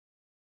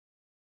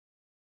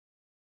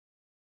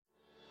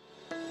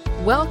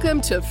Welcome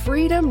to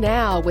Freedom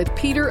Now with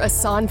Peter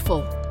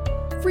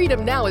Asanful.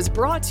 Freedom Now is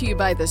brought to you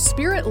by the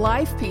Spirit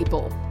Life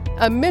People,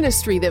 a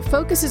ministry that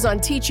focuses on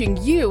teaching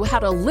you how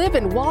to live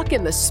and walk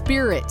in the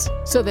Spirit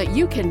so that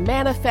you can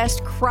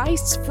manifest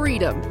Christ's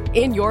freedom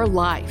in your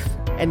life.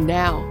 And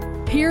now,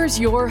 here's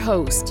your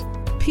host,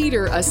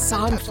 Peter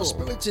Asanful.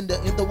 Spirits in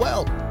the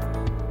world.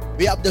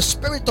 We have the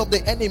spirit of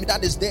the enemy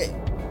that is there.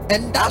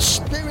 And that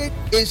spirit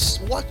is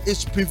what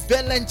is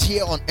prevalent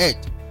here on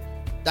earth.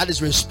 That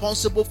is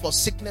responsible for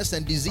sickness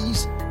and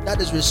disease.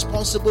 That is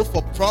responsible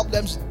for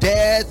problems,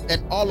 death,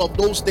 and all of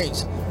those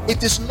things.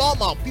 It is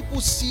normal.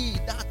 People see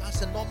that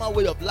as a normal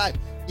way of life.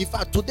 In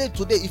fact, today,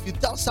 if you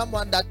tell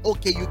someone that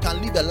okay, you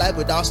can live a life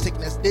without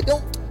sickness, they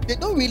don't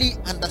really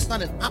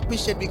understand and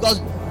appreciate,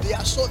 because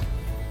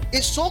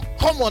it's so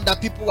common that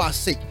people are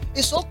sick.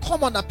 It's so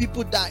common that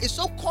people die. It's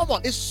so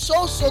common. It's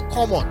so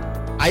common.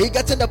 Are you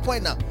getting the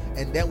point now?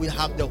 And then we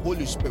have the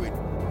Holy Spirit.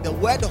 The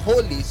word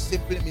holy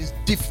simply means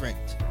different.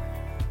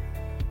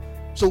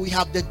 So we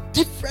have the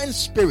different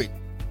spirit.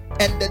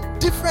 And the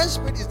different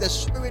spirit is the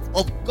spirit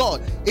of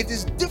God. It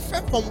is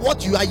different from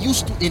what you are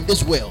used to in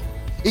this world.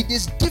 It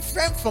is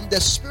different from the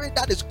spirit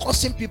that is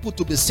causing people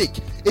to be sick.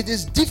 It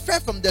is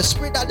different from the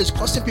spirit that is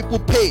causing people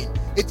pain.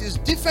 It is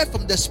different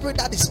from the spirit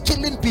that is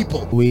killing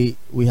people. We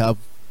have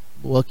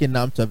woken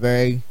up to a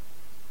very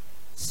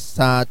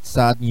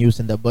sad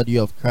news in the body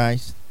of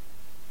Christ.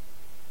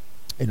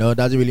 You know, it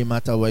doesn't really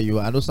matter where you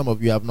are. I know some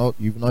of you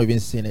you've not even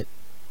seen it,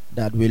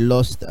 that we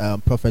lost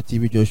Prophet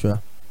T.B.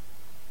 Joshua.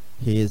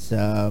 He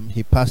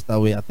passed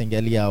away, I think,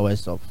 early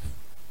hours of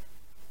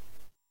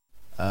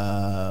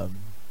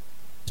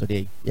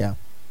today. Yeah,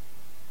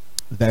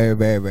 very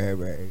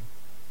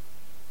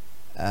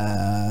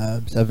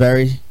it's a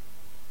very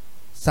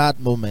sad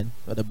moment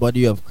for the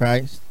body of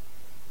Christ.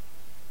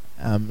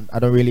 I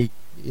don't really,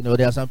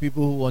 there are some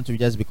people who want to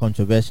just be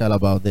controversial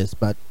about this,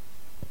 but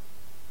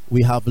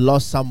we have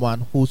lost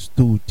someone who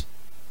stood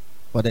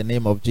for the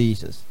name of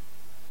Jesus.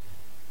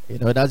 It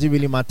doesn't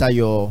really matter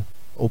your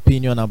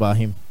opinion about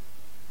him.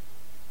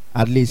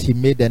 At least he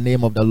made the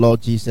name of the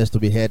Lord Jesus to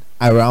be heard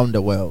around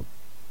the world.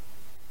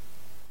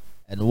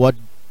 And what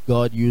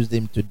God used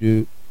him to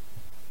do,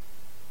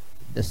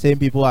 the same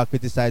people who are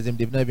criticizing him,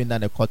 they've not even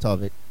done a quarter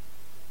of it.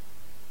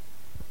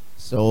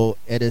 So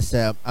it is,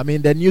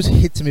 the news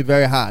hits me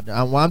very hard.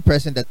 And one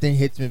person, the thing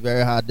hit me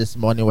very hard this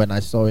morning when I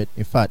saw it.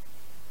 In fact,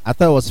 I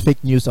thought it was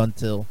fake news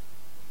until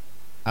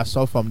I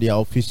saw from their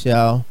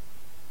official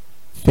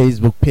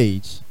Facebook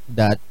page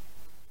that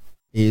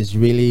he is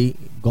really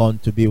gone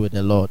to be with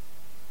the Lord.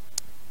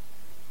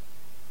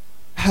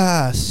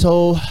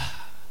 So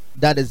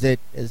that is it.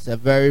 It's a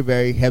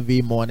very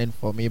heavy morning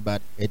for me,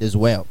 but it is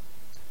well.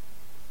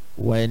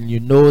 When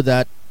you know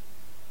that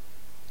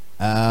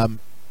the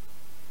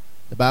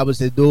Bible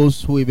says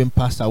those who even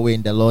pass away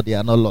in the Lord, they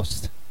are not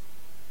lost.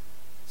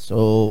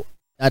 So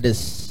that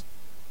is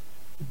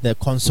the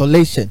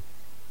consolation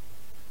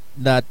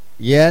that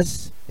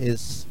yes,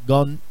 he's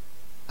gone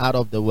out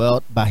of the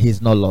world, but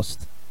he's not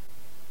lost.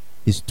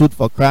 He stood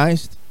for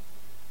Christ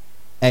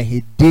and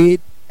he did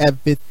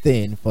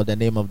everything for the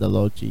name of the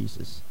Lord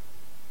Jesus.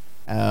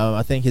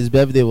 I think his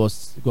birthday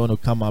was going to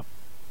come up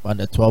on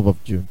the 12th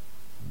of June,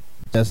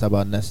 just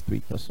about next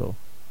week or so,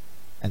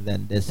 and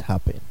then this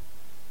happened.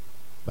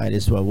 By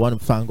this way, I want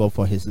to thank God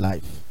for his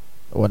life.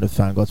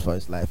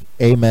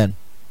 Amen.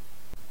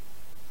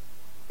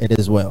 It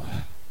is well.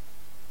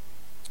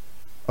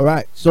 All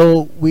right,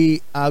 so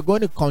we are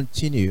going to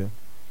continue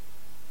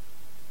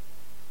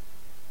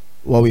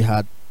what we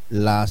had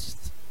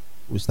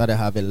we started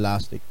having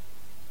last week.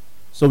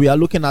 So we are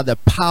looking at the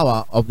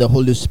power of the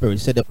Holy Spirit.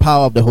 Say the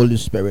power of the Holy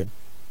Spirit.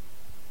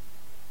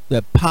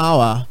 The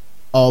power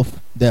of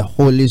the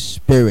Holy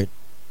Spirit.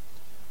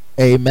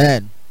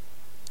 Amen.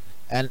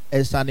 And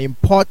it's an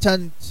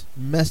important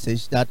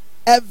message that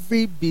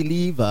every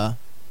believer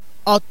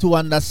ought to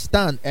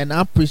understand and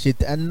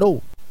appreciate and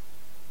know.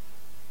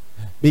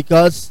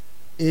 Because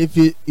if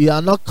you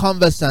are not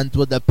conversant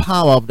with the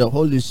power of the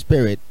Holy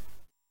Spirit,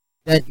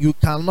 then you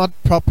cannot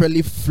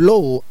properly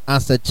flow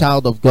as a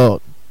child of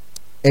God.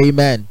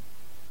 Amen.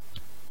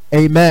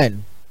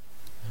 Amen.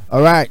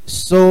 All right,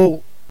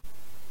 so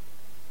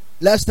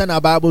let's turn our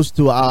Bibles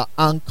to our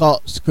anchor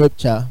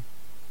scripture.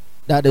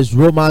 That is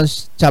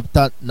Romans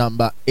chapter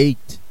number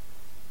 8.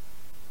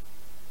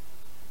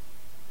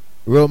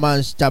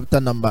 Romans chapter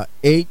number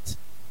 8.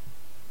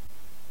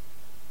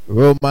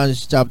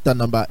 Romans chapter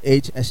number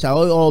 8. And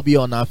shall we all be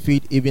on our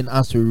feet even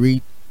as we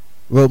read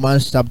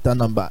Romans chapter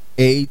number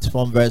 8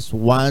 from verse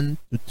 1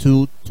 to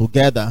 2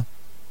 together.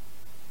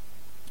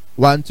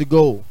 1 to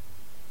go.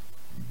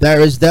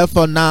 There is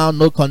therefore now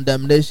no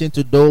condemnation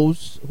to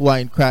those who are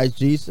in Christ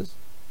Jesus,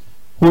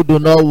 who do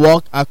not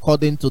walk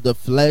according to the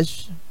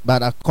flesh,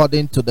 but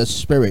according to the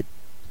Spirit.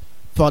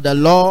 For the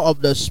law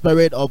of the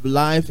Spirit of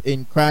life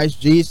in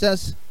Christ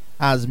Jesus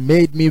has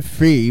made me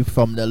free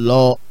from the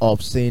law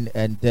of sin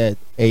and death.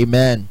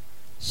 Amen.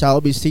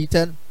 Shall we be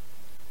seated?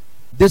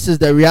 This is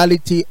the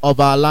reality of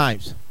our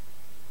lives.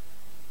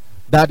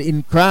 That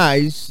in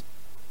Christ,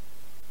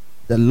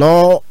 The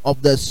law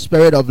of the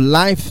Spirit of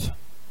life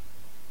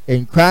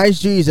in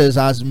Christ Jesus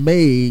has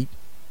made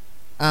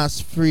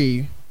us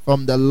free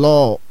from the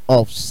law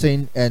of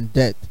sin and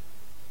death.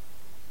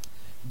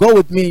 Go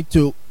with me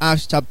to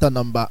Acts chapter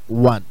number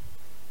 1.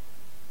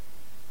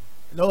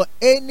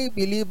 Any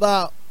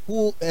believer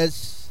who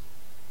is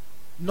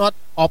not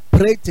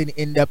operating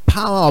in the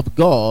power of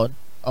God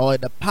or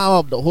the power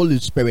of the Holy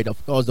Spirit,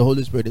 of course the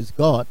Holy Spirit is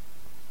God,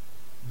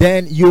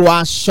 then you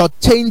are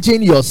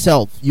shortchanging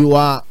yourself. You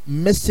are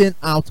missing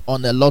out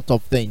on a lot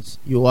of things.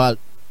 You are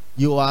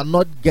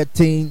not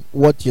getting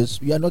you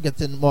are not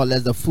getting more or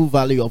less the full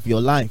value of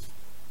your life,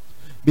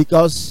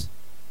 because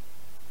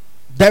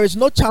there is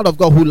no child of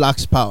God who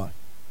lacks power.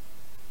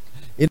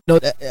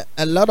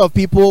 A lot of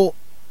people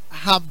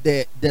have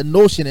the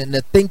notion and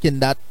the thinking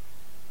that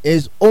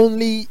is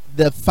only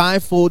the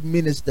fivefold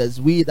ministers,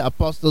 we the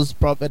apostles,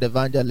 prophet,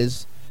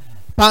 evangelists,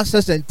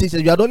 pastors and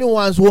teachers, we are the only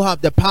ones who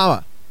have the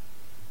power.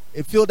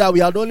 They feel that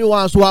we are the only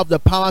ones who have the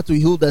power to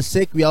heal the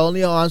sick. We are the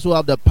only ones who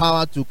have the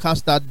power to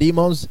cast out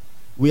demons.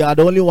 We are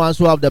the only ones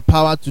who have the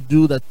power to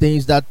do the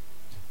things that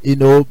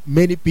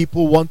many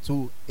people want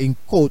to, in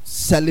quotes,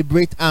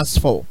 celebrate us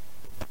for.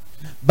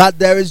 But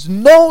there is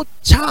no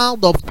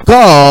child of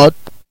God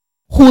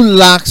who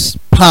lacks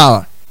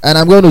power, and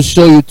I'm going to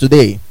show you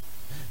today.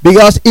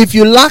 Because if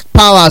you lack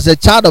power as a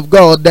child of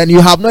God, then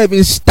you have not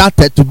even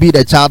started to be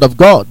the child of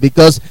God,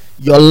 because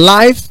your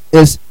life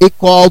is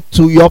equal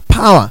to your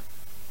power.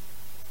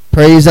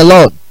 Praise the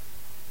Lord.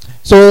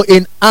 So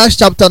in Acts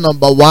chapter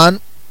number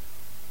 1,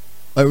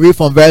 I read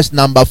from verse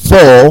number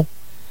 4.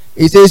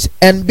 It says,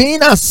 "And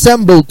being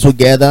assembled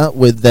together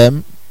with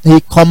them, he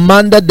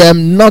commanded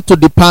them not to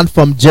depart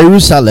from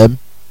Jerusalem,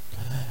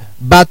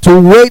 but to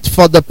wait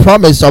for the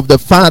promise of the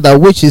Father,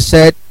 which he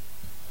said,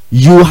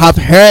 you have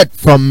heard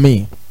from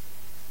me.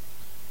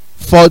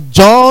 For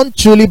John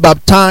truly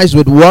baptized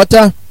with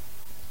water,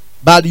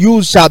 but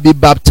you shall be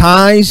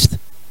baptized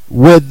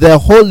with the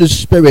Holy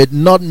Spirit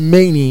not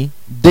many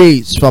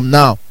days from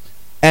now."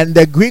 And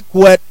the Greek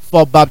word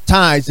for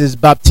baptize is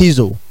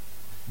baptizo.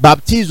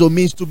 Baptizo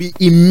means to be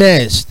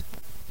immersed.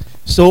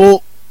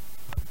 So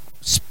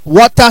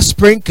water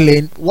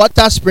sprinkling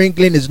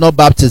is not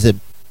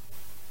baptism.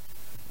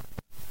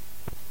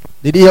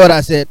 Did you hear what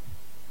I said?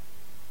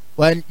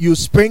 When you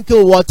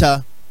sprinkle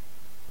water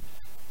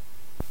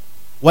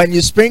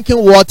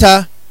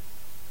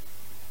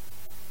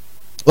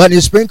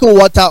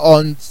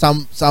on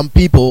some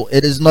people,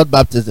 it is not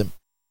baptism.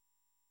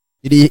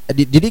 Did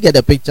you get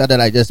the picture that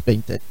I just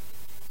painted?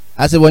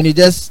 I said when you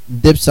just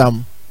dip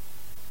some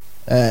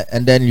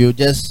and then you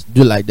just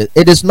do like this,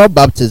 it is not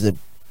baptism.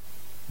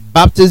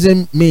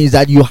 Baptism means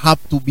that you have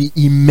to be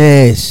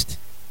immersed.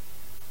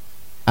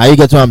 Are you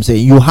getting what I'm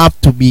saying? You have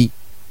to be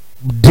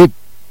deep,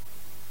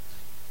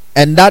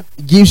 and that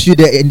gives you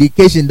the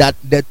indication that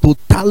the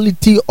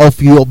totality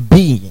of your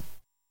being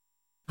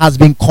has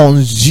been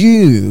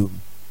consumed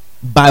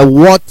by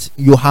what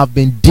you have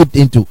been dipped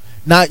into.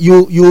 Now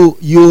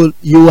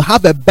you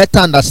have a better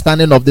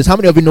understanding of this. How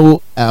many of you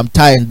know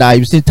tie and dye?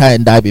 You've seen tie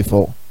and dye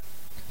before.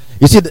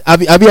 You see,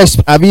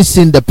 have you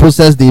seen the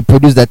process they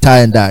produce the tie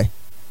and dye?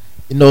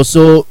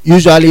 So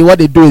usually what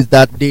they do is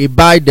that they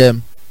buy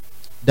the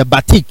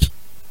batik,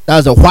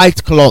 that's a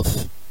white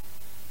cloth,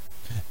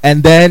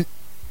 and then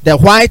the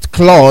white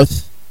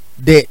cloth,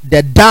 the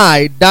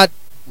dye that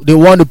they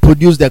want to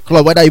produce the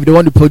cloth, whether if they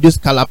want to produce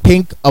color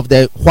pink of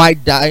the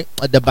white dye,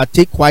 or the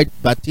white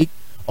batik,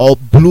 or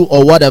blue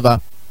or whatever,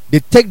 they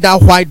take that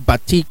white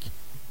batik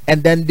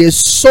and then they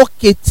soak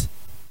it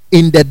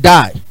in the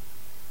dye,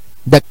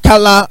 the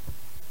color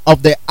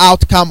of the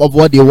outcome of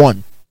what they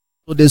want.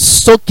 So they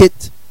soak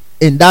it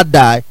in that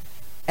dye,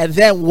 and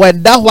then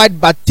when that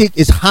white batik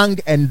is hung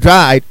and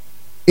dried,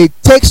 it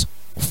takes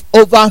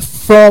over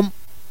from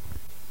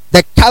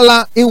the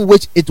color in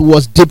which it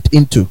was dipped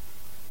into.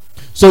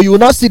 So you will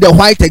not see the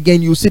white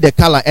again, you see the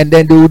color, and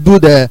then they will do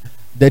the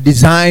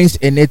designs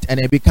in it, and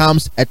it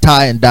becomes a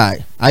tie and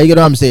dye. Are you get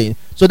what I'm saying?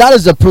 So that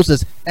is the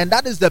process, and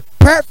that is the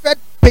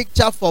perfect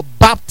picture for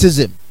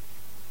baptism.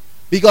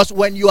 Because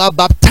when you are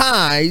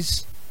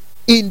baptized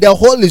in the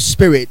Holy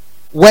Spirit,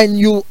 when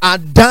you are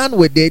done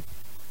with it,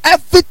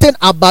 everything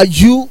about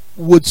you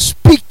would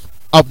speak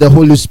of the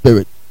Holy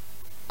Spirit.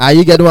 Are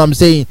you getting what I'm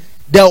saying?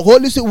 The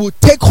Holy Spirit will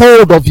take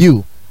hold of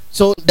you.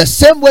 So the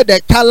same way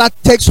the color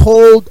takes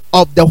hold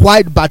of the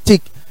white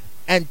batik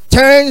and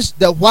turns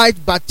the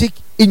white batik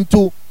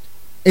into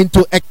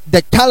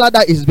the color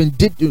that has been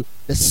dipped in,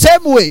 the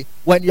same way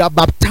when you are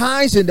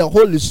baptized in the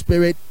Holy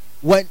Spirit,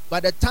 when by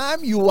the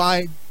time you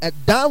are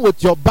done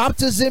with your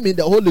baptism in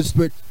the Holy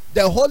Spirit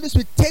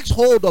takes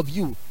hold of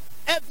you.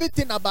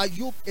 Everything about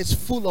you is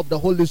full of the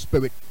Holy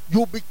Spirit.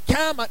 You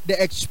become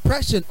the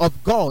expression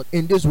of God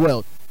in this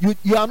world.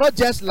 You are not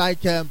just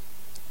like a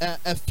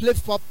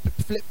flip-flop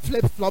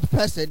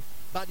person,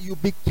 but you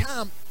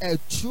become a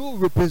true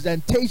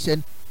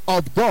representation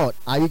of God.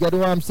 Are you getting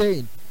what I'm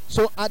saying?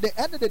 So at the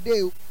end of the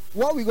day,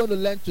 what we're going to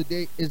learn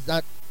today is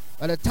that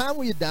by the time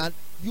we're done,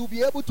 you'll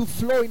be able to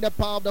flow in the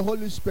power of the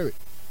Holy Spirit.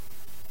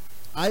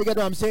 Are you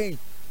getting what I'm saying?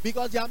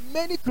 Because there are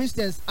many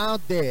Christians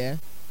out there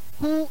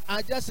who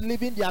are just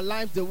living their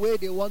lives the way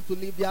they want to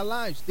live their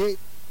lives.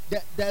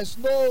 There's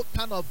no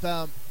kind of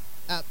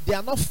they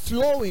are not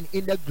flowing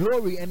in the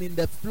glory and in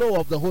the flow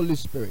of the Holy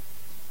Spirit.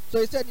 So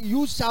he said,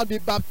 you shall be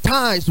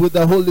baptized with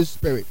the Holy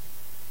Spirit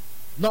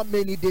not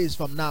many days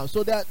from now.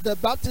 So the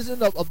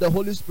baptism of the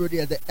Holy Spirit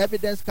here, the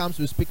evidence comes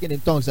with speaking in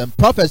tongues and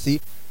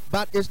prophecy,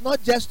 but it's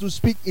not just to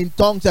speak in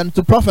tongues and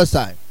to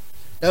prophesy.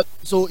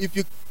 So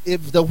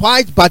if the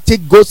white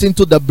batik goes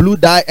into the blue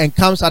dye and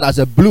comes out as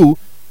a blue,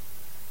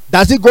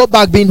 does it go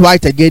back being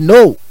white again?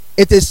 No,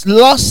 it is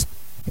lost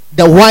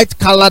the white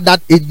color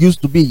that it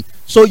used to be.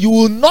 So you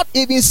will not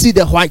even see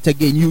the white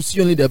again. You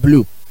see only the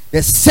blue.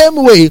 The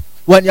same way,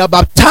 when you're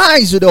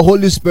baptized with the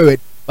Holy Spirit,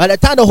 by the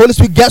time the Holy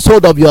Spirit gets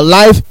hold of your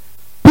life,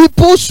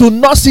 people should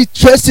not see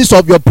traces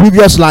of your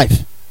previous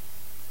life.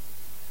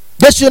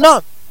 They should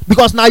not,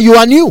 because now you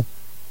are new.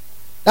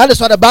 That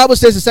is what the Bible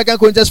says in 2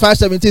 Corinthians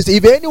 5:17.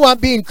 If anyone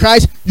be in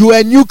Christ, you are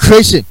a new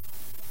creation.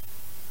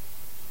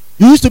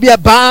 You used to be a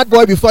bad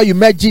boy before you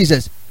met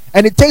Jesus,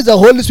 and it takes the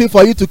Holy Spirit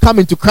for you to come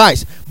into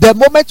Christ. The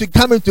moment you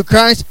come into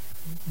Christ,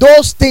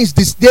 those things,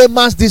 they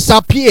must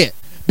disappear,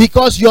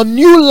 because your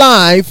new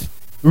life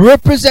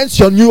represents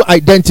your new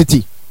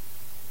identity.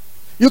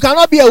 You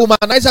cannot be a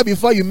womanizer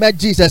before you met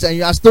Jesus and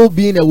you are still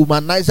being a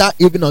womanizer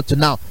even until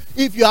now.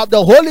 If you have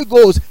the Holy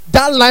Ghost,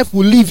 that life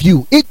will leave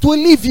you. It will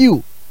leave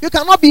you. You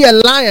cannot be a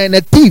liar and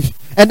a thief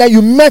and then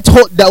you met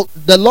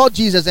the Lord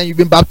Jesus and you've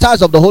been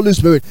baptized of the Holy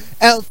Spirit,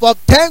 and for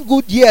 10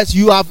 good years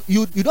you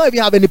don't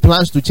even have any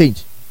plans to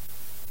change.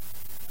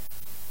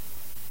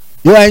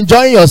 You are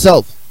enjoying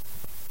yourself.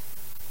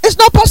 It's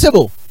not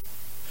possible,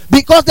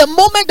 because the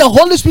moment the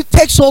Holy Spirit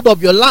takes hold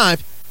of your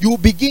life, you will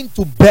begin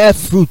to bear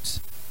fruit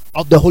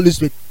of the Holy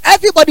Spirit.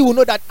 Everybody will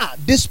know that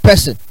this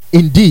person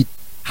indeed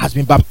has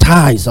been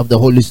baptized of the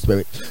Holy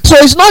Spirit. So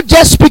it's not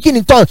just speaking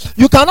in tongues.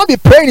 You cannot be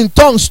praying in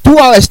tongues 2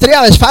 hours, 3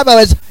 hours, 5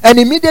 hours, and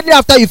immediately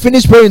after you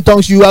finish praying in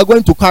tongues, you are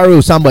going to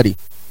quarrel somebody.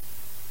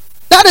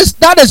 That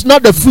is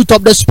not the fruit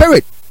of the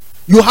Spirit.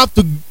 You have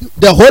to,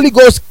 the Holy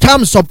Ghost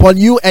comes upon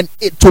you and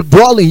to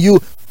dwell in you,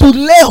 to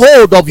lay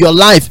hold of your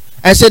life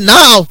and say,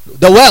 now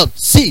the world,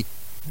 see,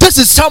 this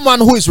is someone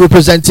who is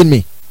representing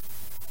me.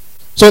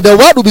 So the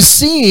world will be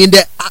seeing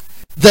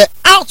the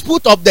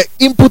output of the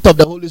input of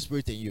the Holy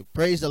Spirit in you.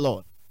 Praise the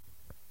Lord.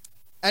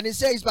 And it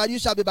says, but you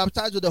shall be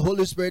baptized with the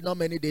Holy Spirit not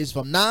many days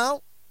from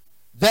now.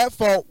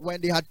 Therefore,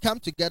 when they had come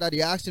together,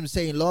 they asked him,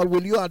 saying, Lord,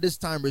 will you at this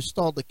time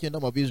restore the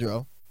kingdom of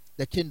Israel?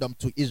 The kingdom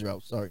to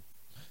Israel, sorry.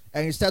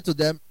 And he said to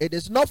them, it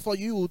is not for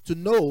you to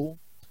know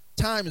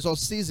times or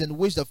season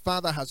which the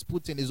Father has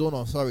put in his own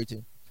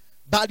authority,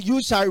 but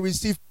you shall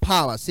receive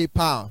power. Say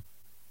power.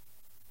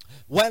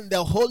 When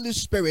the Holy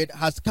Spirit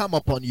has come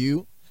upon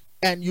you,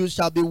 and you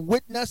shall be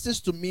witnesses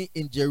to me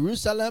in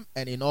Jerusalem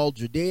and in all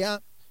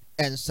Judea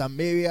and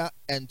Samaria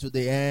and to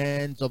the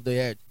ends of the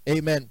earth.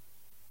 Amen.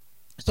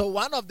 So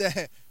one of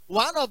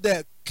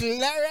the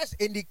clearest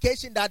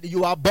indication that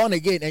you are born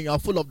again and you are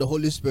full of the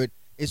Holy Spirit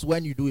is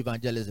when you do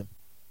evangelism.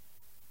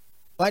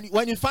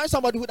 When you find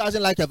somebody who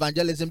doesn't like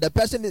evangelism, the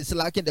person is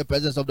lacking the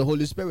presence of the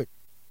Holy Spirit.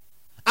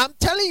 I'm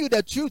telling you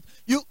the truth.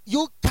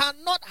 You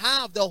cannot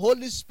have the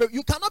Holy Spirit.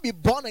 You cannot be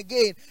born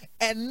again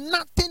and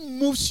nothing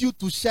moves you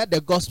to share the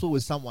gospel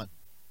with someone.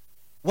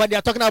 When they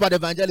are talking about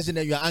evangelism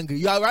and you are angry,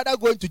 you are rather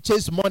going to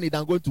chase money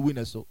than going to win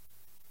a soul.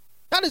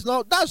 That's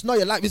not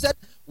your life. He said,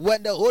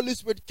 when the Holy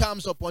Spirit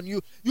comes upon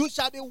you, you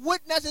shall be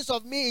witnesses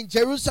of me in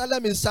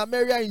Jerusalem, in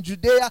Samaria, in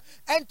Judea,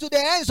 and to the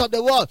ends of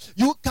the world.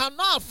 You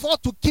cannot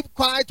afford to keep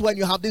quiet when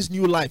you have this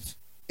new life.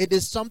 It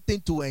is something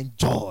to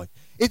enjoy.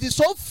 It is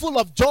so full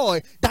of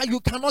joy that you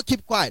cannot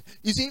keep quiet.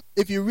 You see,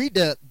 if you read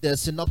the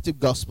synoptic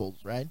gospels,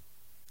 right?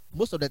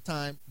 Most of the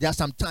time, there are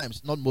some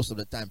times, not most of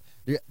the time,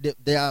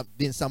 there have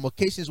been some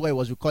occasions where it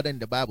was recorded in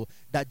the Bible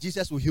that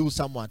Jesus will heal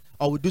someone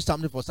or will do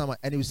something for someone,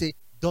 and he will say,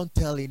 don't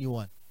tell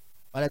anyone.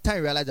 By the time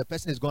you realize the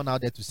person is gone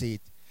out there to say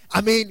it.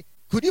 I mean,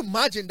 could you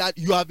imagine that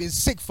you have been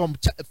sick from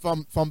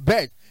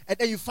birth, and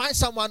then you find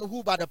someone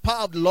who by the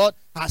power of the Lord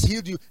has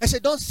healed you, and say,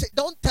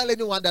 don't tell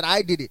anyone that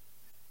I did it.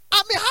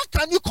 I mean, how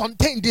can you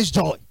contain this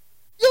joy?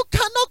 You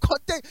cannot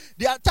contain.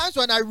 There are times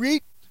when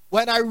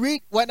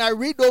I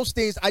read those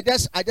things, I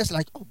just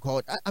like, oh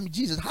God, I mean,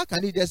 Jesus, how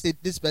can he just say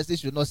this person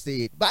should not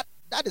say it? But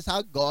that is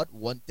how God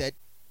wanted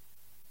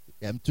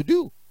them to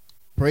do.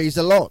 Praise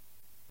the Lord.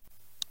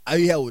 Are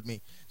you here with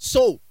me?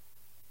 So,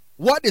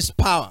 what is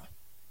power?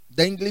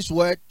 The English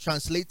word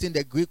translating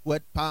the Greek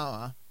word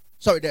power,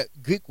 the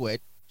Greek word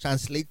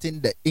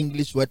translating the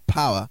English word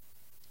power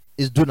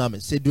is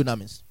dunamis. Say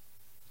dunamis.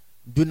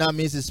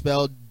 Dunamis is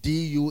spelled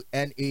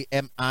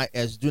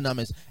D-U-N-A-M-I-S,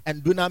 dunamis.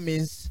 And dunamis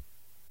means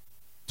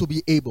to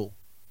be able,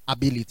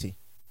 ability.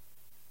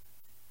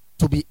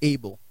 To be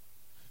able.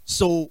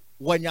 So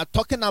when you're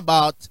talking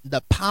about the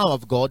power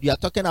of God, you're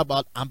talking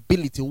about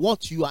ability,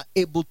 what you are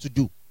able to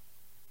do.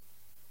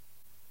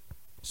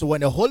 So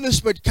when the Holy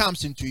Spirit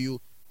comes into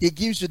you, he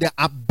gives you the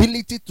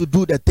ability to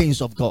do the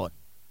things of God.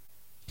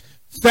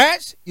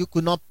 First, you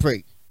could not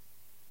pray.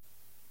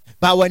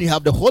 But when you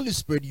have the Holy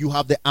Spirit, you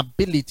have the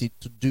ability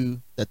to do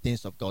the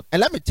things of God.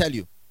 And let me tell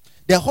you,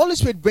 the Holy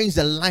Spirit brings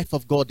the life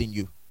of God in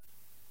you.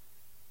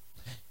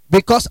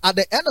 Because at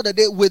the end of the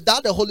day,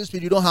 without the Holy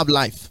Spirit, you don't have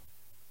life.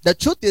 The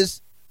truth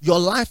is, your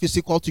life is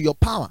equal to your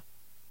power.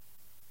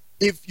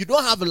 If you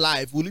don't have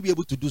life, will you be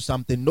able to do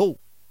something? No.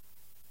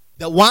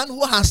 The one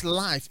who has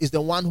life is the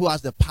one who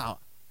has the power.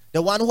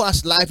 The one who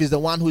has life is the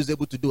one who is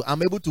able to do.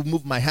 I'm able to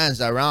move my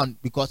hands around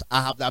because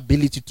I have the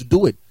ability to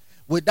do it.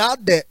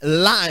 Without the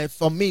life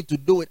for me to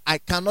do it, I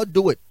cannot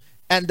do it.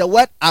 And the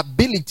word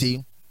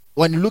ability,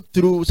 when you look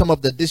through some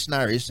of the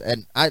dictionaries,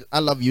 and I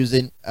love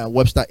using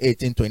Webster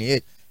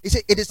 1828,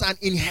 it is an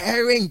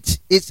inherent,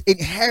 it's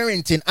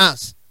inherent in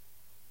us.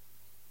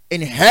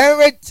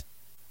 Inherent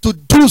to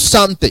do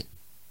something,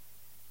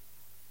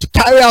 to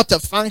carry out a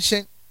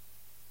function,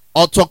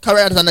 or to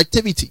carry out an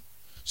activity.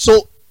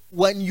 So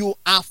when you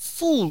are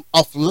full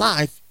of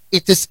life,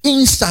 it is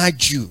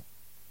inside you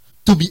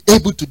to be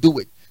able to do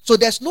it. So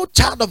there's no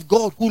child of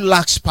God who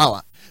lacks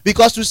power.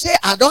 Because to say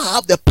I don't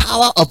have the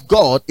power of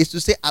God is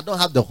to say I don't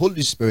have the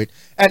Holy Spirit.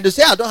 And to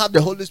say I don't have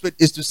the Holy Spirit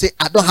is to say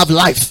I don't have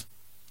life.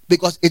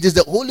 Because it is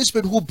the Holy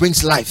Spirit who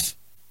brings life.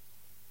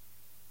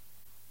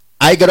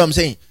 I get what I'm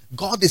saying?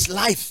 God is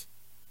life.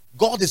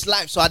 God is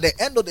life. So at the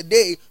end of the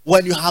day,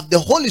 when you have the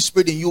Holy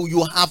Spirit in you,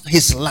 you have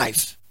his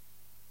life.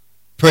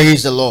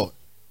 Praise the Lord.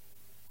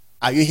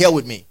 Are you here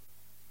with me?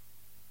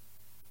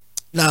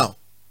 Now,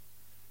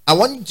 I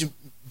want you to,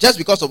 just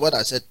because of what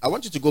I said, I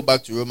want you to go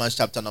back to Romans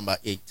chapter number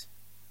 8.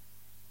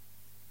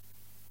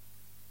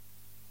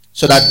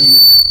 So that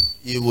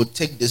you will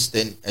take this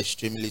thing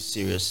extremely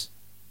serious.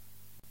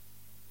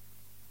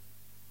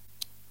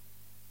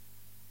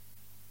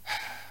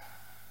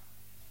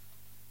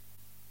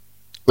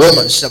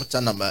 Romans chapter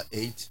number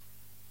 8.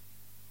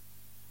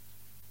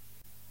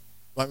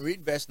 When we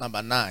read verse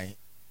number 9,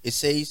 it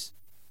says,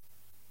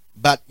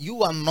 "But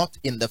you are not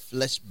in the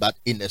flesh, but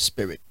in the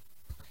spirit.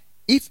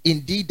 If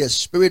indeed the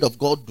Spirit of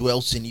God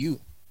dwells in you.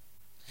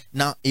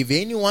 Now, if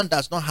anyone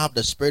does not have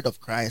the Spirit of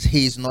Christ,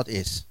 he is not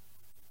his."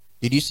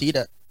 Did you see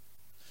that?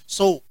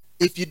 So,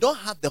 if you don't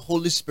have the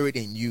Holy Spirit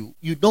in you,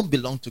 you don't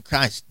belong to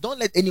Christ. Don't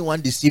let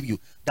anyone deceive you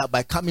that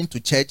by coming to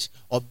church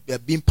or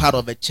being part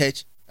of a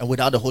church and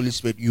without the Holy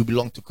Spirit, you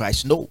belong to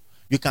Christ. No.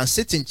 You can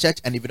sit in church,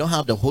 and if you don't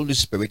have the Holy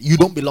Spirit, you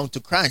don't belong to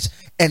Christ.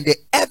 And the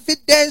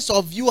evidence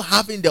of you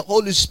having the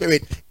Holy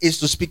Spirit is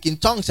to speak in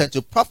tongues and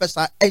to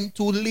prophesy and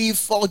to live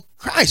for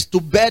Christ,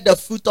 to bear the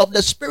fruit of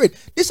the Spirit.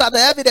 These are the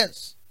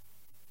evidence.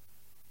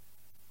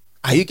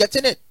 Are you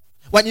getting it?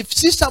 When you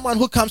see someone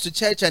who comes to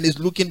church and is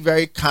looking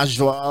very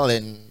casual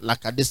and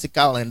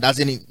lackadaisical and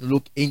doesn't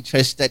look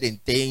interested in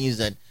things,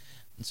 and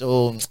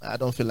so I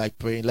don't feel like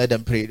praying, let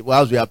them pray.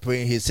 Whilst we are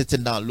praying, he's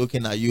sitting down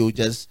looking at you,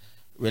 just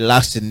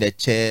relaxed in the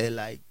chair,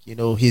 like, you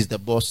know, he's the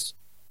boss,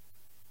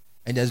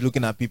 and just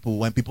looking at people.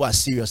 When people are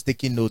serious,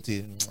 taking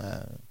notice,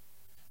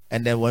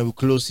 and then when we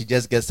close, he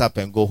just gets up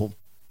and go home.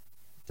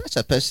 Such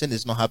a person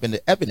is not having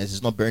the evidence,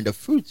 is not bearing the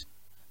fruit.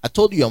 I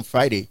told you on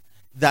Friday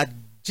that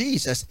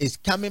Jesus is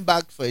coming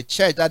back for a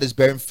church that is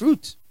bearing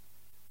fruit.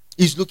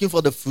 He's looking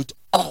for the fruit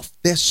of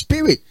the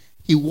Spirit.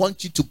 He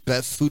wants you to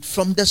bear fruit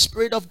from the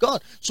Spirit of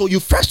God. So you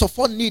first of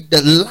all need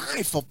the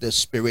life of the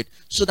Spirit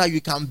so that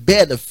you can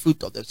bear the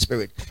fruit of the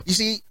Spirit. You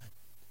see,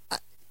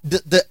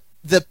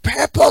 the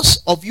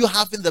purpose of you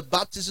having the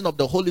baptism of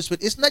the Holy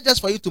Spirit is not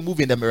just for you to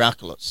move in the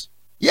miraculous.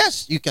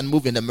 Yes, you can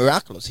move in the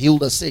miraculous, heal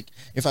the sick.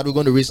 In fact, we're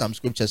going to read some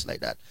scriptures like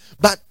that.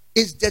 But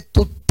it's the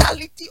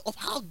totality of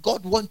how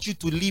God wants you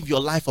to live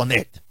your life on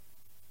earth.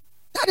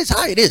 That is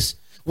how it is.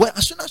 Well,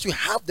 as soon as you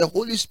have the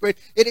Holy Spirit,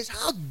 it is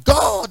how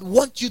God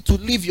wants you to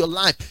live your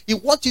life. He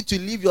wants you to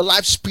live your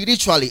life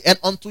spiritually. And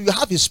until you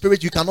have His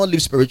Spirit, you cannot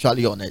live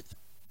spiritually on earth.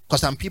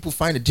 Because some people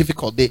find it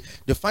difficult. They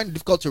find it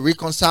difficult to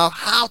reconcile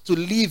how to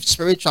live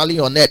spiritually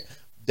on earth.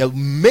 The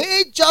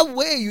major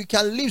way you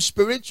can live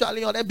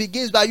spiritually on earth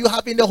begins by you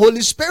having the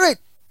Holy Spirit.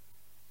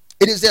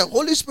 It is the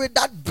Holy Spirit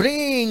that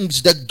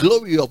brings the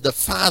glory of the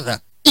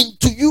Father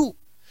into you.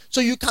 So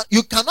you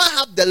cannot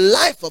have the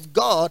life of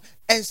God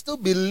and still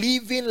be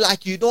living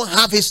like you don't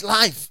have His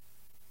life.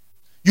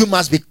 You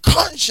must be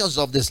conscious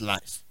of this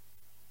life.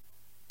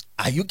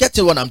 Are you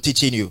getting what I'm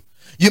teaching you?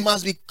 You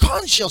must be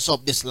conscious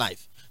of this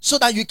life so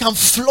that you can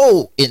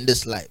flow in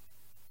this life.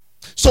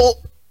 So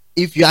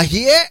if you are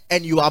here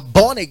and you are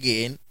born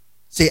again,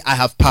 say, I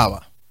have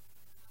power.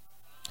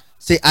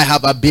 Say, I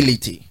have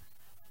ability.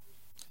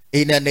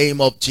 In the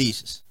name of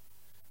Jesus.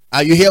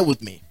 Are you here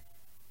with me?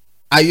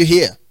 Are you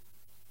here?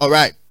 All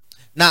right.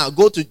 Now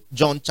go to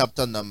John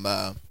chapter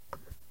number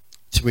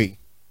 3.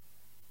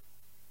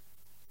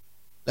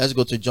 Let's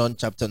go to John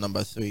chapter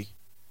number 3.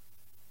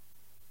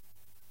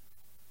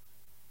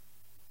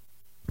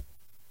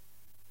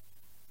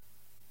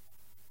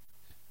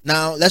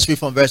 Now let's read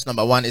from verse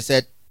number 1. It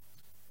said,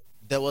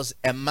 there was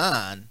a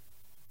man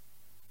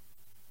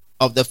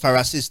of the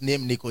Pharisees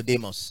named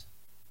Nicodemus,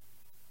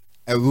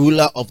 a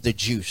ruler of the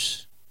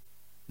Jews.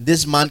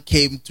 This man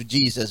came to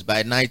Jesus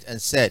by night and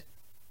said,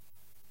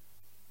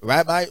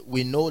 Rabbi,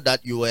 we know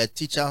that you are a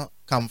teacher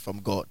come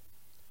from God.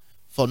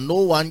 For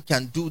no one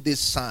can do these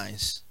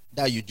signs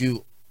that you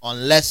do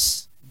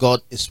unless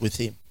God is with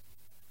him.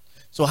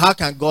 So how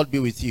can God be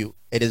with you?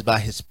 It is by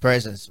his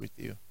presence with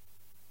you.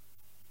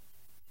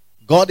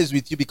 God is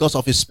with you because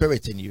of his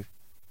spirit in you.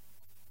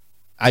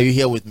 Are you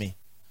here with me?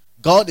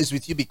 God is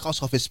with you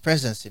because of his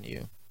presence in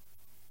you.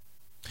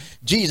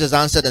 Jesus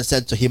answered and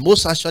said to him,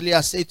 most assuredly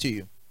I say to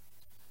you,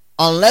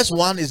 unless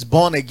one is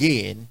born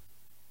again,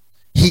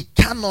 he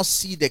cannot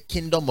see the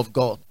kingdom of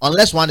God.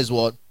 Unless one is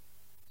what?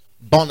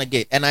 Born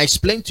again. And I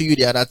explained to you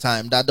the other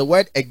time that the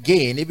word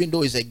again, even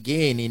though it's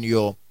again in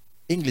your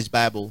English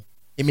Bible,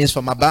 it means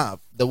from above.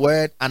 The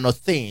word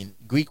anothen,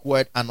 Greek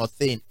word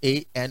anothen,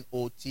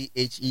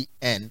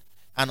 A-N-O-T-H-E-N,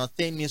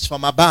 anothen means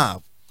from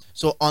above.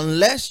 So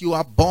unless you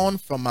are born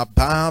from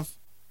above,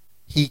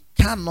 he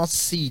cannot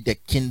see the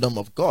kingdom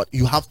of God.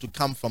 You have to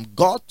come from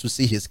God to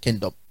see his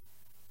kingdom.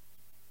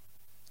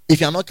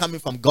 If you are not coming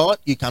from God,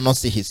 you cannot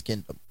see his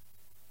kingdom.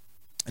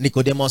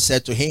 Nicodemus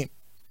said to him,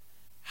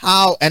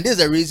 how, and this is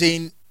the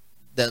reason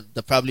that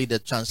probably the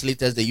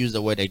translators, they use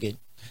the word again.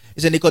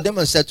 He said,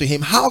 Nicodemus said to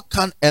him, how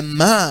can a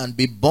man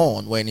be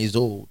born when he's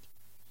old?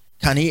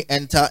 Can he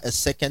enter a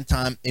second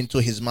time into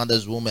his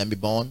mother's womb and be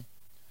born?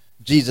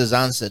 Jesus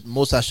answered,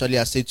 most assuredly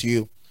I say to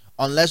you,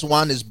 unless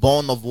one is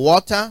born of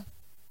water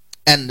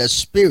and the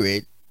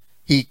Spirit,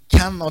 he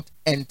cannot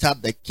enter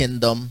the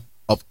kingdom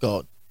of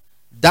God.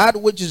 That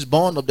which is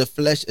born of the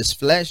flesh is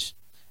flesh,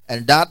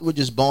 and that which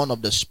is born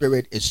of the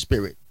Spirit is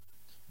spirit.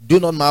 Do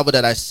not marvel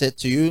that I said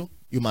to you,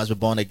 you must be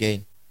born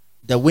again.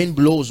 The wind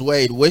blows where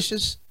it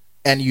wishes,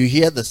 and you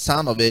hear the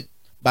sound of it,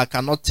 but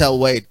cannot tell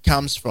where it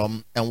comes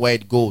from and where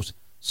it goes.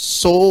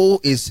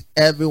 So is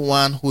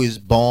everyone who is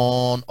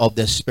born of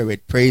the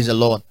Spirit. Praise the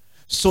Lord.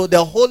 So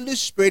the Holy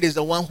Spirit is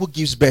the one who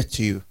gives birth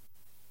to you.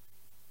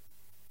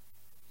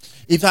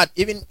 In fact,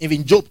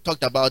 even Job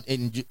talked about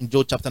in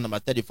Job chapter number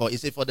 34, he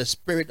said, for the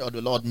Spirit of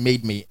the Lord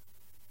made me.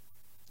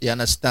 You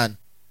understand?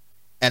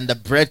 And the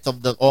breath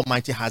of the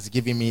Almighty has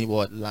given me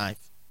what? Life.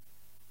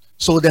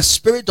 So the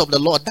Spirit of the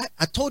Lord, that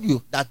I told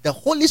you that the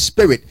Holy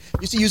Spirit,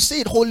 you see, you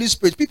say it Holy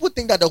Spirit. People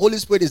think that the Holy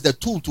Spirit is the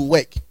tool to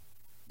work.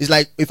 It's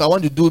like if I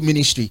want to do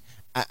ministry,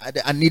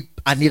 I need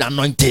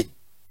anointing.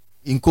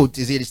 In quote,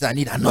 I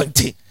need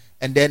anointing.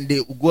 And then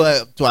they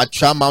go to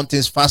Atra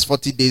Mountains, fast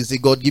 40 days. Say,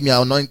 God, give me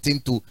an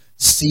anointing to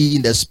see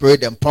in the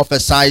Spirit and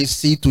prophesy,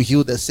 see to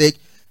heal the sick.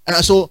 And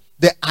so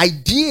the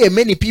idea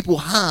many people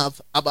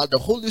have about the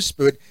Holy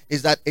Spirit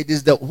is that it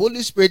is the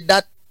Holy Spirit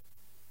that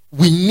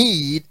we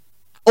need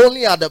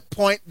only at the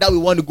point that we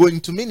want to go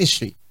into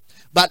ministry.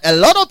 But a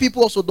lot of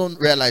people also don't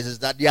realize is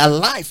that their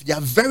life, their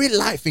very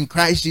life in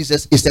Christ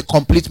Jesus is a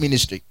complete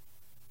ministry.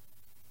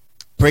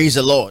 Praise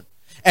the Lord.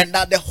 And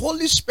that the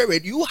Holy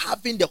Spirit, you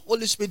having the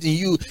Holy Spirit in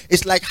you,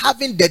 is like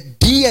having the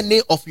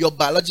DNA of your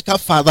biological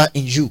father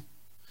in you.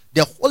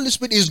 The Holy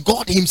Spirit is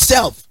God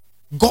himself.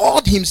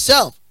 God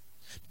himself.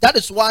 That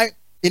is why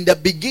in the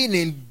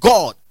beginning,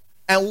 God.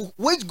 And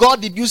which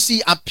God did you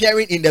see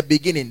appearing in the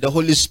beginning? The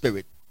Holy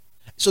Spirit.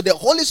 So the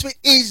Holy Spirit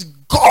is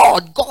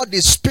God. God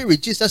is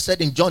spirit. Jesus said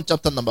in John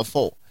chapter number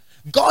 4.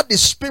 God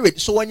is spirit.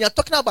 So when you're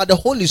talking about the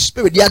Holy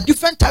Spirit, there are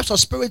different types of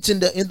spirits in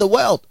the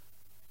world.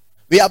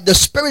 We have the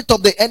spirit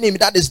of the enemy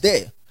that is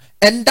there.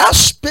 And that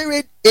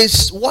spirit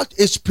is what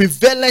is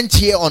prevalent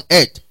here on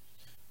earth.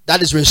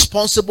 That is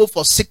responsible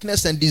for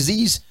sickness and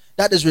disease.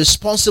 That is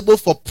responsible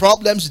for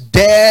problems,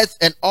 death,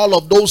 and all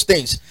of those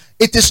things.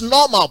 It is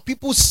normal.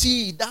 People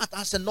see that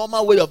as a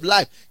normal way of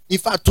life. In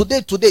fact,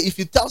 today, if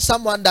you tell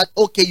someone that,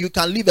 okay, you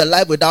can live a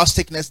life without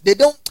sickness, they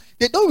don't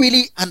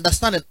really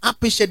understand and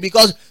appreciate,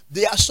 because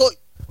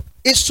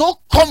it's so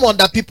common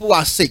that people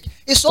are sick.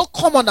 It's so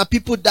common that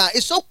people die.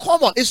 It's so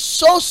common. It's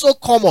so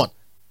common.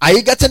 Are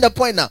you getting the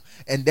point now?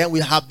 And then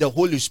we have the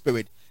Holy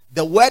Spirit.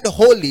 The word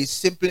holy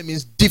simply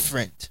means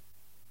different.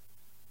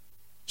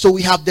 So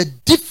we have the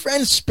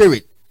different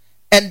spirit.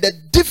 And the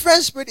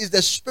different spirit is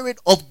the Spirit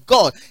of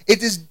God.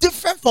 It is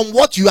different from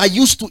what you are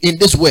used to in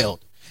this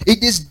world.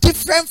 It is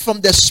different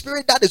from the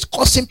spirit that is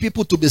causing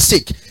people to be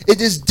sick. It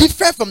is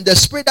different from the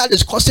spirit that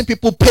is causing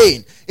people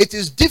pain. It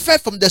is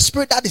different from the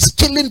spirit that is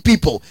killing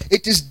people.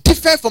 It is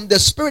different from the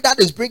spirit that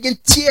is bringing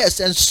tears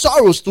and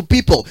sorrows to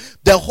people.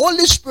 The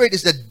Holy Spirit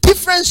is a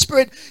different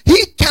spirit.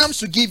 He comes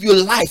to give you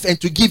life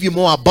and to give you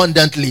more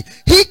abundantly.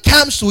 He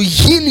comes to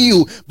heal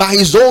you by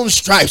his own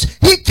stripes.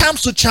 He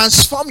comes to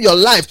transform your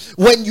life.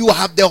 When you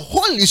have the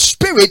Holy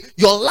Spirit,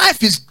 your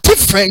life is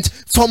different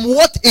from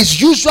what is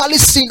usually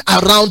seen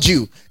around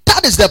you.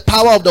 That is the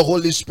power of the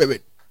Holy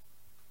Spirit.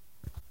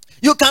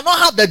 You cannot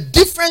have the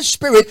different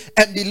spirit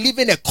and be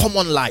living a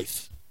common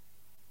life.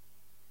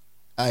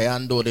 I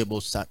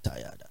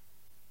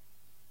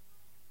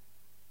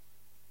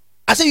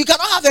say you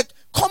cannot have a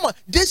common.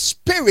 This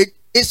spirit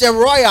is a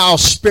royal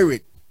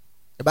spirit.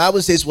 The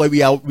Bible says, well,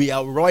 we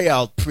are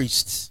royal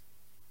priests.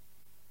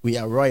 We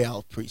are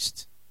royal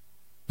priests.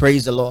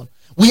 Praise the Lord.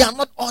 We are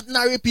not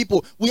ordinary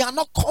people. We are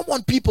not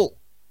common people.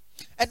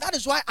 And that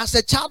is why, as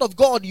a child of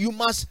God, you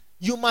must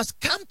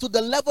come to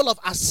the level of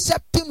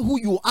accepting who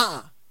you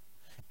are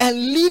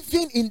and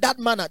living in that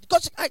manner.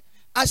 Because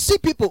I see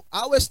people,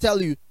 I always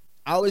tell you,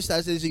 I always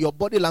say, your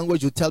body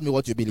language will tell me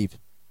what you believe.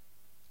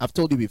 I've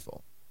told you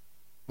before.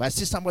 When I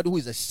see somebody who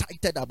is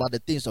excited about the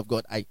things of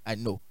God, I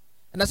know.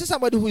 And I see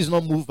somebody who is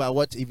not moved by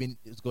what even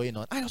is going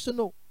on, I also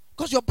know.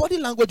 Because your body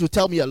language will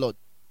tell me a lot.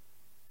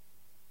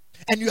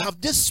 And you have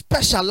this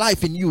special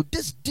life in you,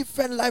 this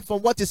different life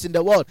from what is in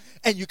the world,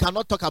 and you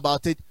cannot talk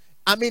about it.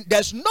 I mean,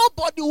 there's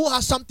nobody who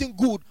has something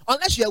good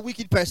unless you're a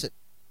wicked person.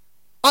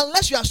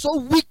 Unless you are so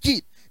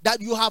wicked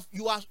that you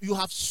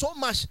have so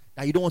much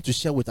that you don't want to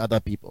share with other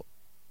people.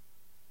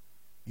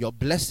 Your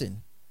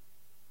blessing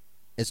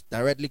is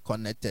directly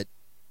connected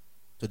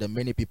to the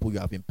many people you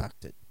have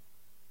impacted.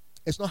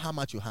 It's not how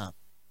much you have.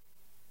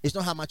 It's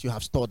not how much you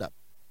have stored up.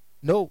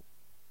 No.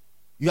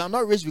 You are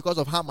not rich because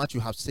of how much you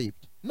have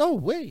saved. No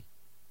way.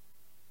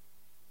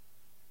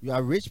 You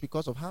are rich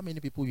because of how many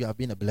people you have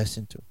been a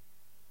blessing to.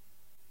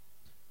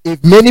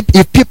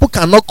 If people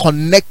cannot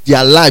connect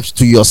their lives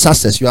to your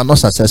success, you are not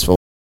successful.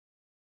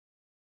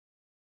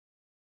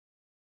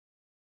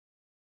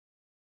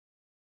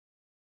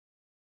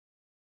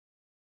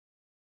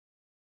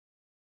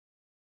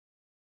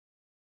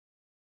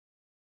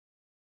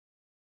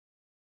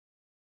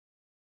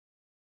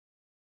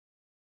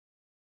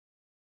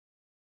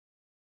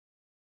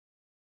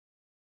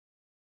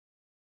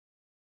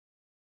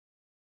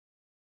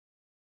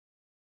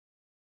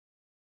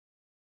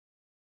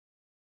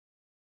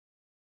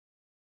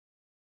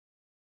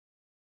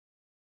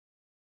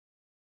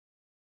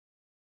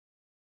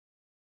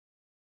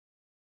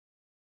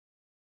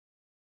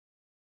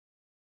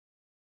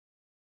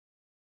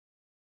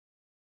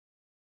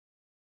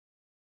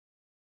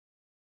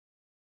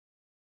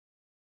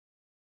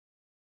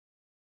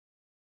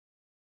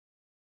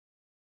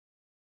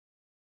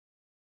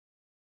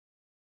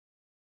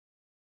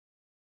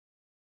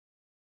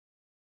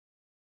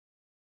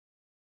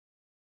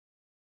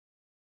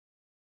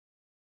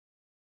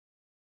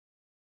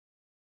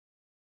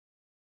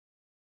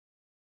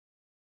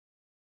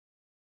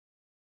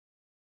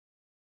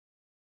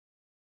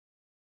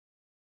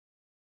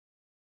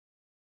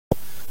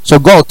 So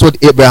God told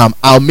Abraham,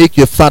 I'll make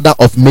you a father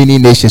of many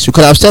nations. You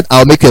could have said,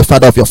 I'll make you a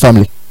father of your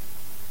family.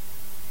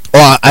 Or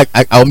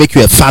I'll make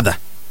you a father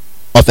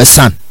of a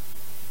son.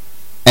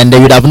 And they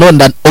would have known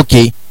that,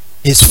 okay,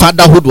 his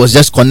fatherhood was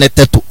just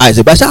connected to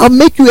Isaac. But I said, I'll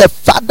make you a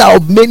father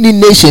of many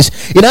nations.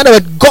 In other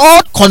words,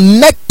 God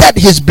connected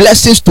his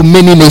blessings to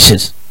many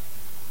nations.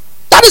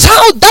 That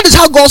is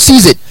how God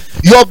sees it.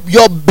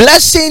 Your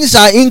blessings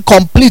are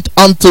incomplete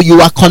until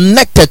you are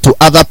connected to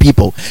other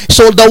people.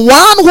 So the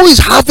one who is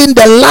having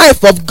the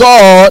life of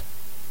God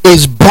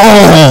is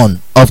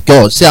born of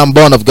God. Say, I'm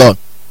born of God.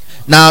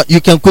 Now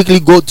you can quickly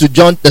go to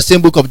John, the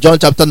same book of John,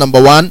 chapter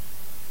number 1.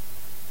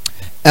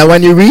 And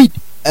when you read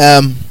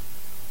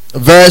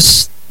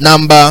verse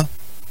number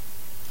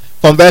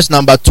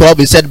 12,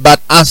 it said,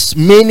 but as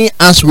many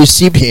as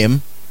received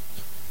him,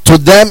 to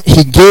them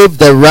he gave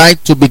the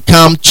right to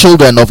become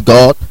children of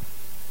God,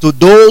 to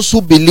those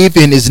who believe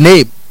in his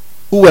name,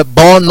 who were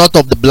born not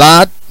of the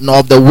blood, nor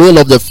of the will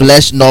of the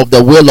flesh, nor of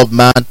the will of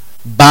man,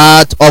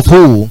 but of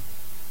who?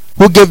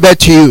 Who gave birth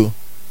to you?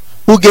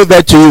 Who gave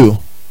birth to you?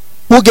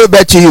 Who gave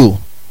birth to you?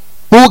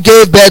 Who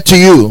gave birth to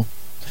you?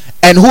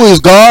 And who is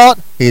God?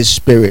 His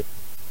spirit.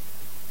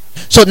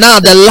 So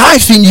now the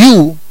life in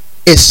you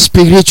is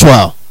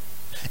spiritual.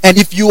 And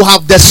if you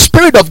have the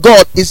spirit of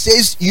God, it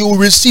says you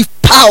receive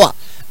power,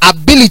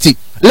 ability.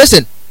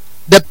 Listen,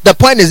 the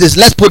point is this.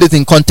 Let's put it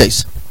in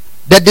context.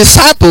 The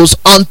disciples,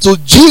 until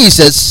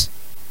Jesus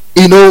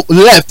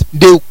left,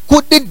 they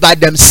couldn't by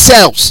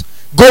themselves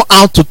go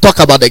out to talk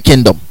about the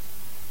kingdom.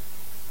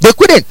 They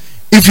couldn't.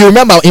 If you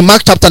remember in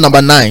Mark chapter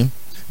number 9,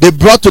 they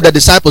brought to the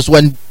disciples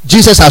when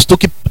Jesus has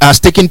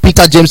taken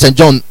Peter, James and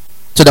John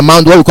to the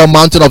mount, what we call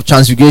Mountain of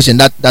Transfiguration,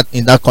 that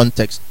in that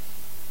context.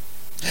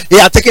 He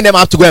had taken them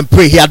out to go and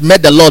pray. He had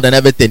met the Lord and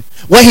everything.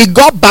 When he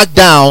got back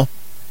down,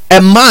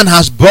 a man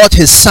has brought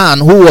his son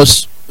who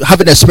was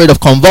having a spirit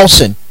of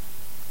convulsion.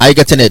 Are you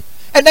getting it?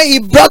 And then he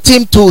brought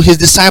him to his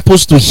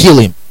disciples to heal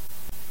him.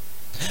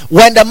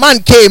 When the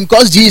man came,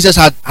 because Jesus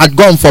had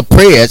gone for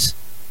prayers,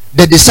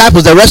 the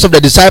rest of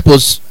the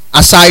disciples,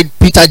 aside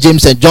Peter,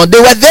 James and John, they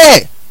were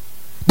there.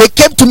 They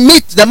came to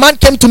meet, the man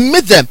came to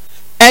meet them.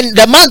 And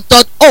the man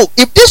thought, oh,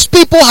 if these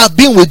people have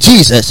been with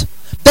Jesus,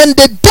 then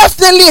they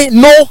definitely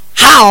know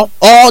how,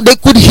 or they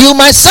could heal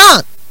my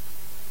son.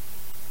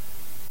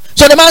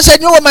 So the man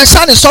said, my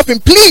son is suffering,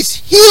 please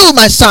heal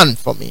my son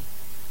for me.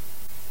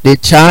 They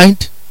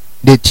tried,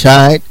 they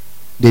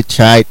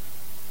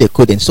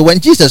couldn't. So when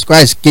Jesus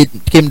Christ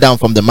came down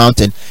from the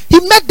mountain, he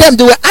met them.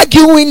 They were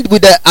arguing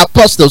with the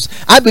apostles.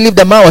 I believe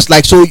the man was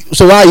like, so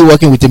why are you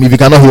working with him if you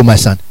cannot heal my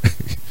son?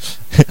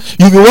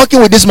 You've been working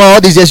with this man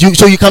all these years,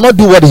 so you cannot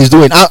do what he's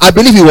doing. I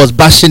believe he was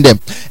bashing them.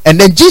 And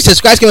then Jesus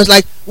Christ came and was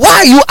like, why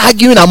are you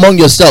arguing among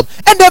yourselves?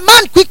 And the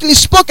man quickly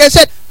spoke and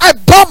said, I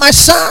brought my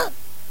son,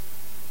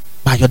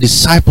 but your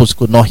disciples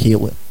could not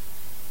heal him.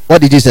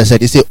 What did Jesus say?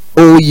 He said,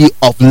 O ye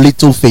of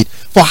little faith,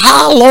 for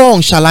how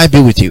long shall I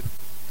be with you?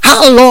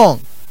 How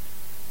long?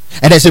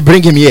 And they said,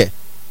 bring him here.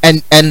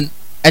 And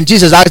And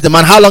Jesus asked the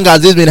man, how long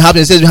has this been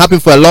happening? He says it's been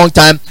happening for a long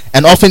time.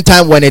 And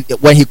oftentimes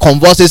when he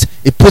converses,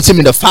 it puts him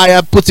in the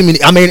fire,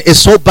 it's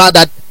so bad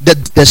that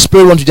the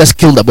spirit wants to just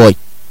kill the boy,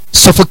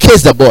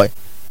 suffocates the boy.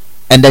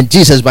 And then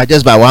Jesus, by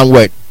one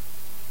word,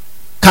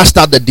 cast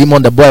out the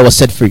demon. The boy was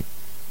set free.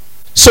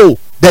 So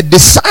the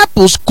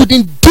disciples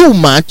couldn't do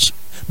much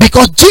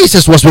because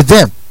Jesus was with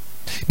them.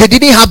 They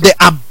didn't have the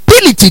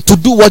ability to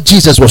do what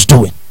Jesus was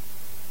doing.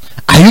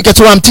 Are you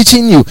getting what I'm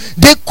teaching you?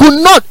 They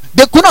could not.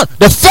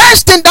 The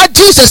first thing that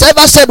Jesus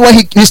ever said when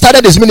he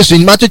started his ministry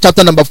in Matthew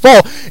chapter number 4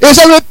 is,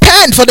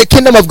 repent, for the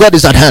kingdom of God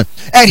is at hand.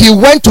 And he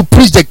went to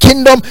preach the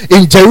kingdom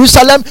in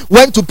Jerusalem,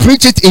 went to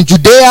preach it in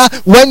Judea,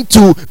 went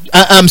to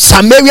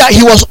Samaria.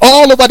 He was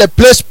all over the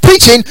place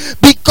preaching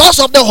because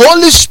of the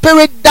Holy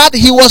Spirit that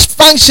he was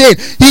functioning.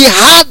 He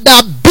had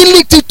the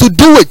ability to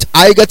do it.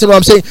 Are you getting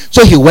what I'm saying?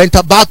 So he went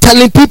about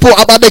telling people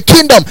about the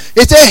kingdom.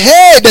 He said,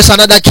 hey, there's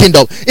another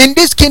kingdom. In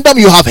this kingdom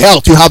you have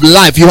health, you have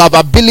life, you have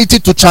ability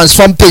to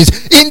transform things.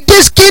 In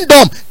this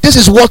kingdom, this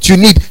is what you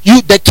need.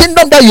 The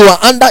kingdom that you are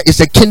under is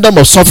a kingdom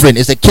of suffering,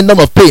 it's a kingdom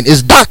of pain,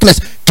 it's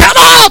darkness. Come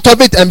out of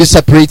it and be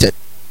separated.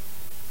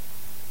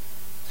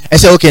 And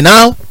say, okay,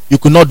 now you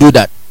could not do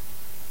that.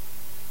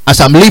 As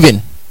I'm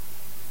leaving,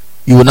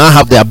 you will now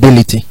have the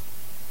ability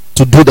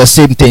to do the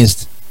same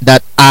things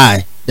that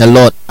the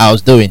Lord, I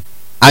was doing.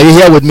 Are you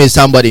here with me,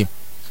 somebody?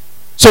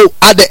 So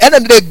at the end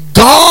of the day,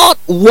 God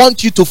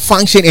wants you to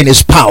function in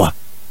his power.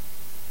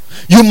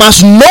 You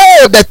must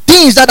know the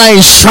things that are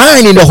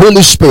enshrined in the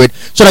Holy Spirit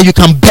so that you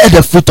can bear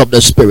the fruit of the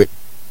Spirit.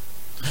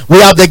 We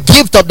have the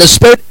gift of the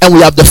Spirit and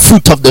we have the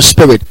fruit of the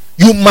Spirit.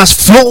 You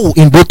must flow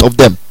in both of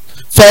them.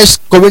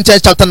 First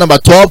Corinthians chapter number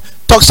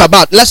 12 talks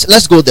about,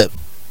 let's go there.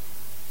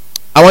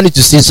 I want you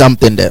to see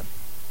something there.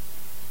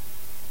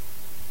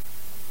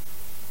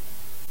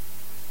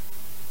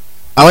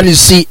 I want you to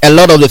see a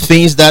lot of the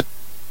things that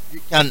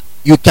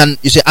you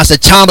see, as a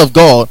child of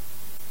God,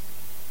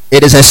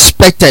 it is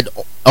expected,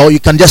 or you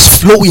can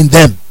just flow in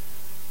them.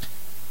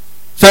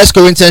 First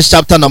Corinthians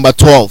chapter number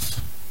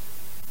 12.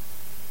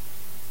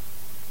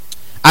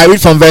 I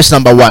read from verse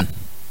number 1.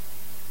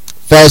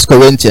 First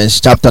Corinthians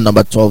chapter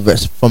number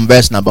 12, from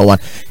verse number 1.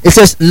 It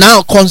says,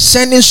 now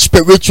concerning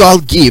spiritual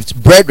gifts,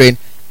 brethren,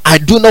 I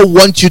do not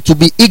want you to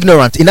be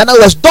ignorant. In other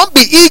words, don't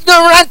be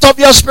ignorant of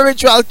your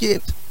spiritual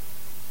gift.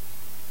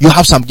 You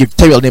have some gift.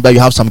 Tell your neighbor you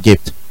have some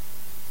gift.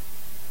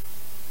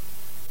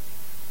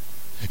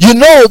 You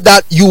know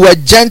that you were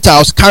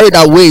Gentiles carried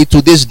away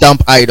to these dumb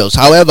idols,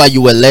 however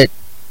you were led.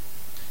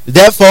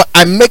 Therefore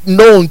I make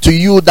known to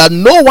you that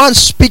no one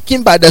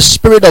speaking by the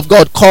Spirit of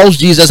God calls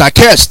Jesus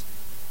accursed.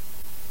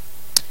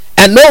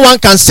 And no one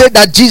can say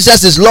that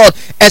Jesus is Lord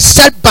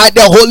except by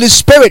the Holy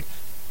Spirit.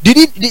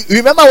 Did you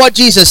remember what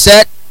Jesus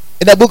said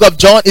in the book of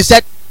John? He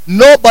said,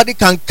 nobody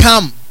can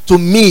come to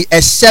me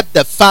except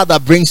the Father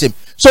brings him.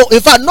 So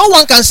in fact, no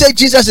one can say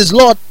Jesus is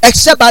Lord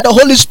except by the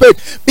Holy Spirit,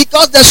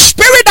 because the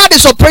spirit that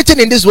is operating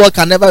in this world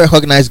can never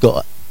recognize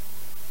God.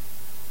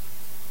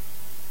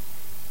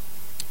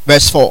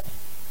 Verse 4.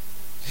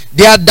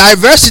 There are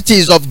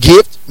diversities of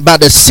gift,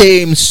 but the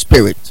same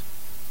Spirit.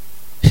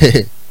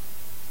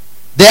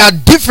 There are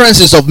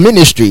differences of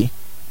ministries,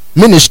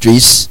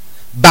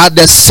 but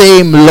the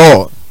same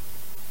Lord.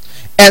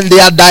 And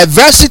there are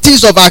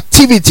diversities of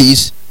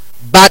activities,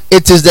 but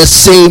it is the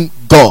same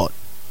God,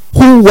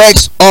 who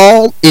works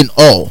all in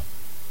all.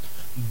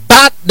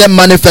 But the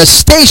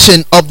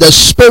manifestation of the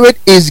Spirit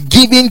is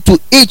given to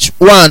each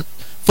one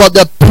for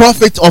the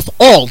profit of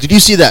all. Did you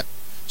see that?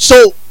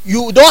 So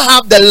you don't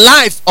have the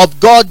life of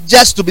God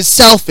just to be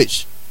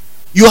selfish.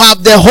 You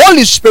have the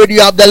Holy Spirit,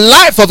 you have the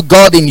life of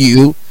God in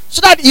you, so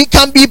that you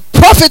can be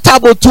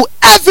profitable to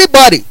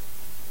everybody.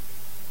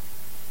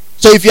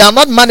 So if you are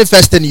not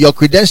manifesting your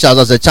credentials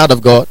as a child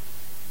of God,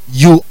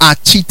 you are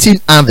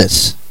cheating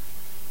others.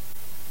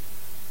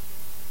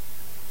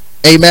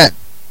 Amen.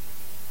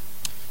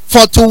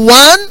 For to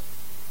one,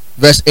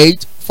 verse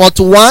 8, for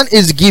to one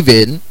is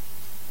given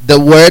the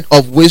word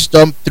of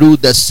wisdom through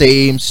the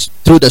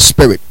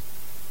Spirit.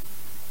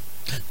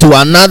 To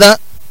another,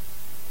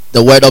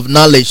 the word of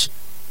knowledge.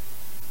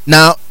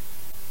 Now,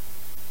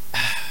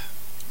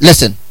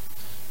 listen.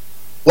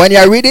 When you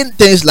are reading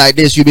things like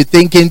this, you'll be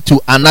thinking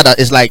to another,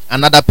 it's like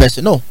another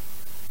person. No.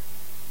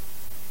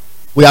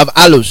 We have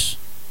allos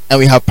and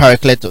we have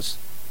parakletos.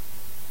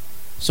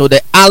 So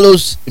the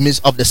allos means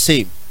of the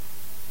same.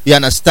 You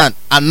understand?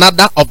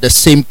 Another of the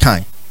same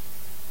kind.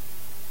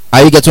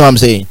 Are you getting what I'm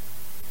saying?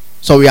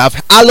 So we have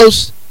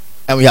allos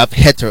and we have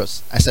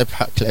heteros. I said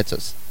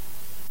parakletos.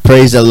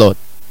 Praise the Lord.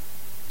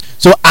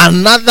 So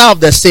another of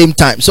the same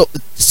time. So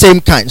same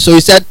kind. So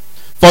he said,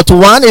 for to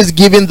one is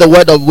given the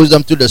word of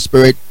wisdom through the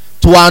Spirit,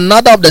 to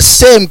another of the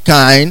same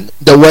kind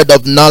the word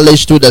of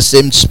knowledge through the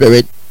same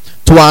Spirit,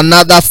 to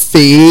another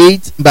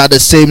faith by the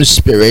same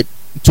Spirit,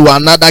 to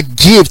another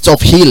gift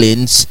of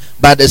healings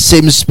by the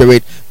same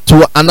Spirit,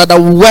 to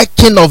another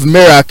working of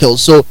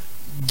miracles. So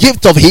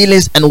gift of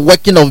healings and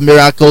working of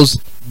miracles,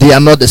 they are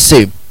not the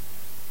same.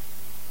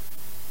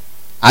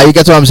 Are you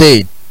getting what I'm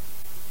saying?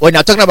 When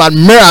you're talking about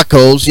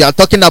miracles, you are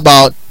talking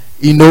about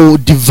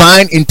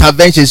divine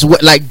interventions,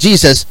 like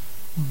Jesus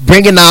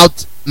bringing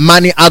out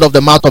money out of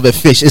the mouth of a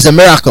fish is a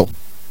miracle.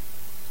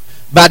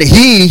 But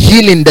he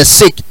healing the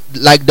sick,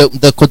 like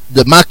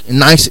the Mark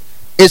 9,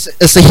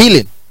 is a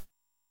healing.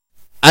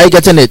 Are you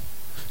getting it?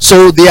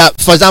 So they are,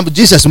 for example,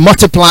 Jesus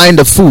multiplying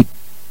the food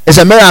is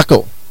a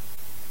miracle.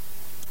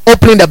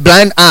 Opening the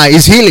blind eye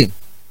is healing.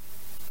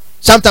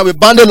 Sometimes we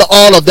bundle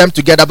all of them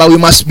together, but we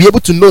must be able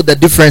to know the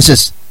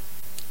differences.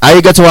 Are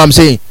you getting what I'm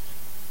saying?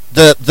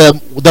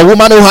 The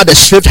woman who had a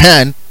swift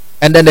hand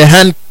and then the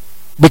hand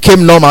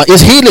became normal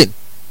is healing.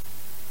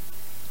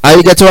 Are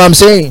you getting what I'm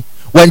saying?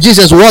 When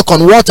Jesus walked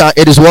on water,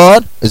 it is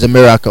what? It's a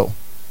miracle.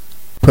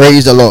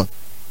 Praise the Lord.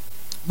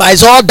 But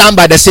it's all done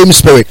by the same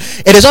Spirit.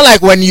 It is not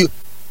like when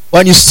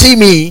you see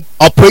me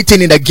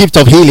operating in the gift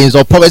of healings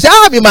or prophecy,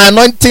 my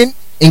anointing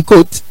in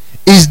quote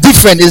is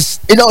different.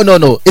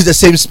 No. It's the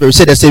same Spirit.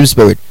 Say the same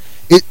Spirit.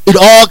 It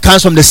all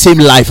comes from the same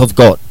life of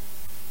God.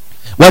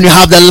 When you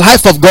have the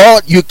life of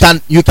God, you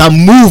can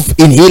move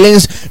in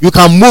healings, you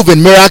can move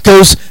in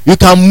miracles, you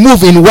can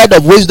move in word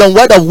of wisdom.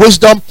 Word of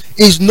wisdom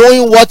is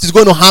knowing what is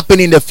going to happen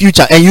in the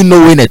future and you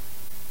knowing it.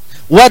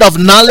 Word of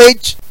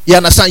knowledge, you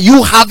understand,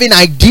 you having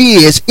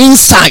ideas,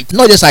 insight,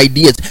 not just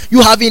ideas,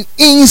 you having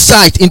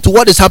insight into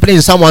what is happening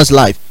in someone's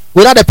life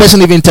without the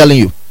person even telling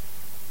you.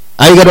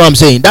 Are you get what I'm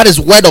saying? That is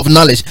word of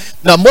knowledge.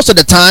 Now most of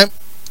the time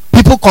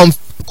people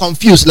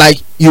confuse, like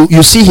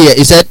you see here,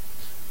 it said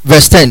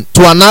verse 10,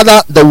 to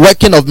another the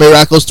working of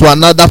miracles, to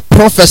another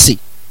prophecy.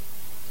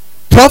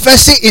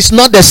 Prophecy is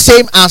not the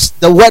same as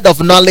the word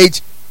of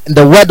knowledge and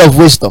the word of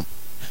wisdom.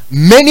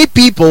 Many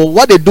people,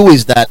 what they do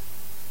is that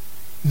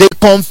they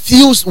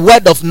confuse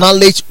word of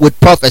knowledge with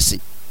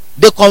prophecy.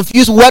 They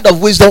confuse word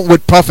of wisdom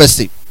with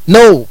prophecy.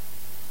 No.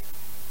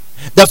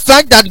 The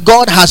fact that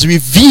God has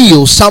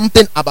revealed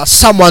something about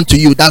someone to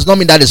you does not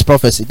mean that is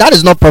prophecy. That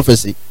is not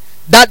prophecy.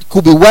 That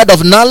could be word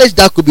of knowledge,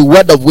 that could be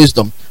word of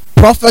wisdom.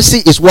 Prophecy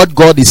is what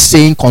God is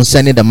saying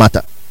concerning the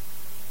matter.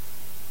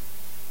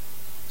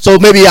 So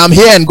maybe I'm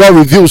here and God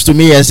reveals to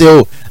me and say,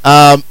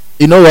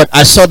 you know what,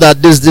 I saw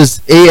that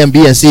this A and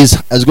B and C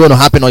is going to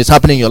happen or is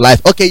happening in your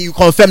life. Okay, you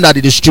confirm that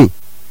it is true.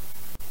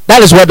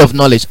 That is word of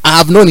knowledge. I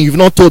have known it. You've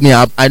not told me.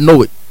 I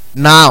know it.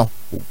 Now,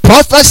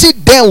 prophecy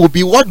then will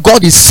be what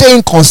God is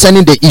saying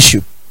concerning the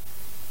issue.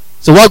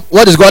 So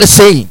what is God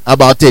saying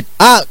about it?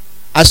 I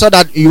saw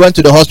that you went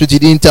to the hospital. You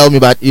didn't tell me,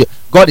 but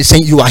God is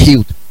saying you are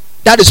healed.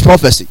 That is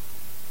prophecy.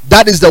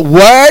 That is the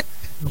word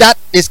that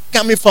is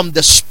coming from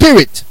the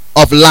Spirit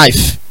of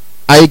life.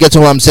 Are you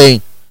getting what I'm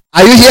saying?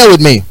 Are you here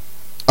with me?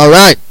 All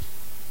right.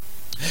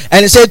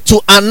 And it said to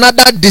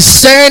another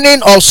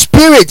discerning of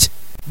spirit.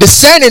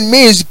 Discerning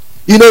means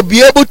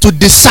be able to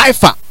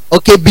decipher,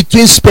 okay,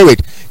 between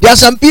spirit. There are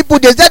some people,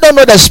 they don't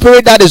know the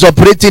spirit that is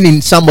operating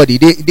in somebody.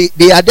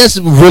 They are just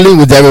rolling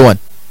with everyone.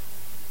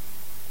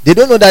 They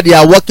don't know that they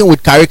are working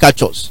with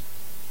caricatures.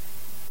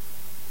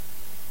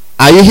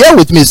 Are you here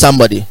with me,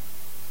 somebody?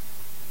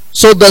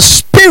 So the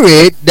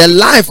spirit, the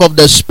life of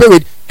the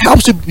spirit,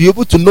 helps you be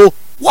able to know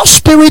what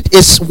spirit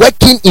is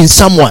working in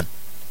someone.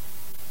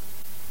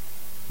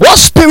 What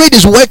spirit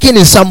is working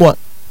in someone?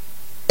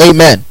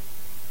 Amen.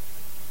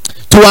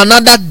 To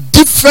another,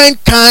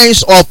 different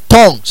kinds of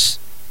tongues.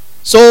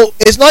 So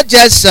it's not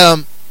just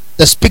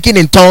the speaking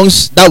in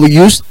tongues that we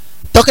use.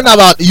 Talking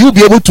about you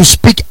be able to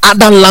speak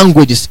other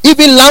languages,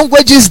 even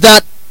languages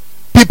that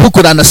people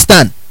could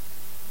understand.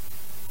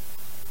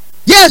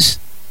 Yes,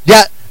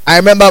 yeah. I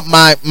remember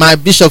my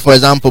bishop, for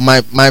example,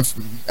 my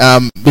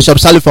Bishop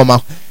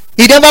Salifoma.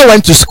 He never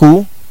went to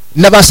school,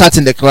 never sat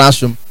in the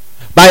classroom.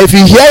 But if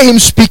you hear him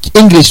speak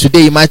English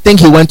today, you might think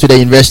he went to the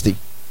university.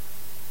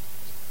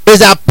 It's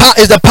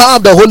the power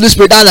of the Holy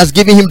Spirit that has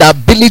given him the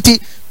ability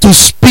to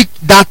speak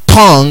that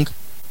tongue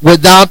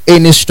without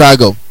any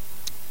struggle.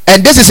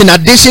 And this is in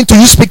addition to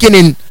you speaking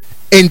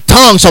in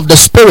tongues of the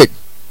Spirit.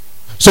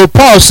 So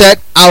Paul said,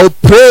 I will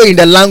pray in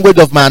the language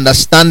of my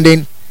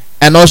understanding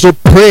and also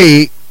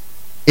pray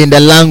in the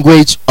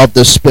language of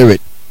the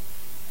Spirit.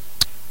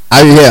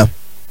 Are you here?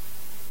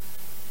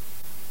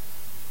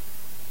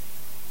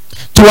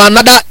 To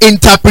another,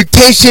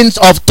 interpretations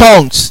of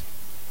tongues.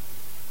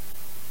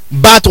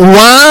 But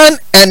one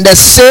and the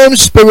same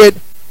Spirit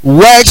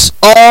works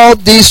all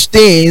these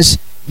things,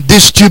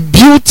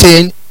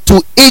 distributing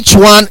to each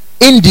one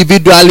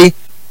individually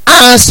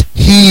as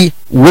he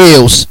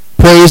wills.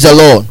 Praise the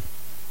Lord.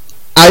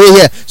 Are you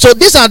here? So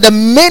these are the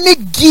many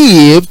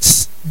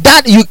gifts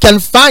that you can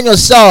find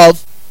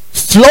yourself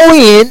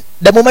flowing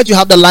the moment you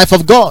have the life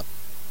of God.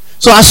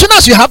 So as soon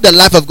as you have the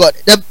life of God,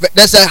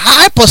 there's a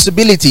high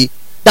possibility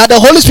that the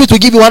Holy Spirit will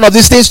give you one of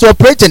these things to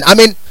operate in. I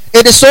mean,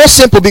 it is so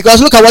simple,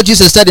 because look at what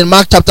Jesus said in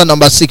Mark chapter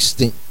number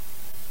 16.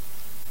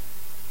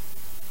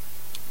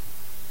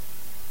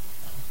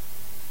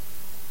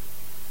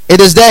 It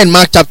is there in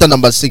Mark chapter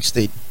number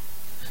 16.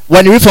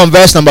 When you read from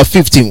verse number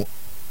 15.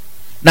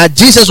 Now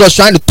Jesus was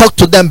trying to talk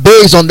to them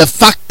based on the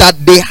fact that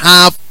they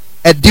have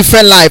a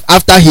different life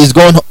after he's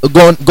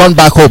gone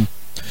back home.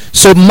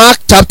 So Mark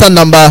chapter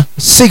number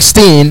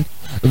 16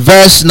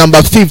 verse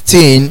number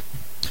 15,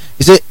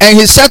 He said, and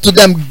he said to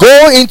them,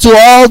 go into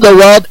all the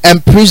world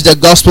and preach the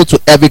gospel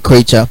to every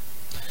creature.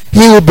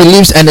 He who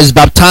believes and is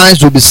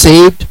baptized will be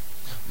saved,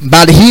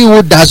 but he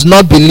who does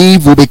not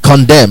believe will be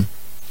condemned.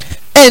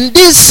 And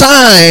these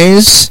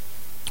signs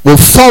will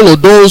follow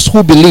those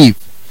who believe.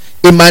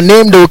 In my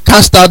name they will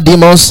cast out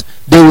demons,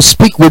 they will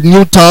speak with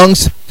new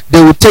tongues,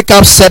 they will take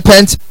up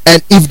serpents,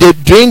 and if they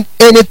drink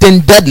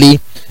anything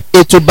deadly,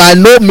 it will by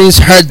no means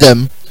hurt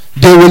them.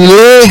 They will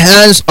lay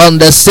hands on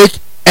the sick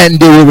and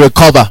they will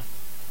recover.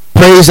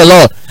 Praise the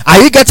Lord.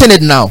 Are you getting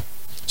it now?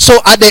 So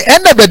at the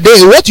end of the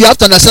day, what you have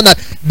to understand, that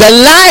the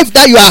life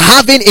that you are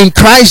having in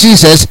Christ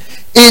Jesus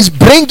is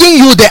bringing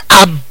you the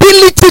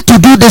ability to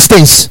do these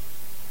things.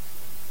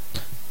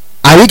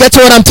 Are you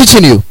getting what I'm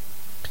teaching you?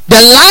 The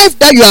life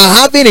that you are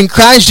having in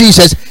Christ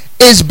Jesus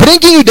is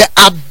bringing you the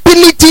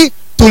ability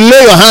to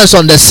lay your hands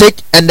on the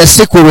sick and the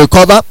sick will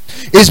recover.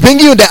 It's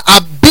bringing you the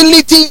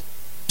ability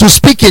to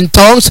speak in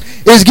tongues.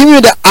 It's giving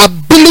you the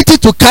ability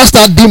to cast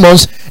out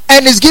demons,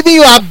 and it's giving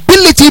you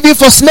ability even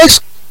for snakes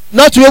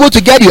not to be able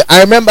to get you. I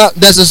remember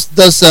there's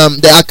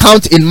the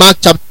account in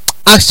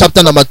Acts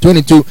chapter number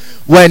 22,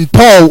 when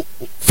Paul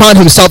found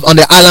himself on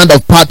the island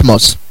of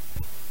Patmos.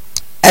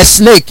 A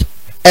snake,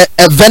 a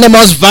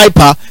venomous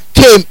viper,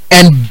 came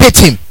and bit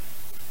him.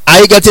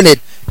 Are you getting it?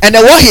 And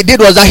then what he did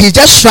was that he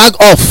just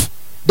shrugged off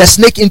the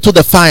snake into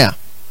the fire.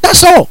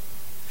 That's all.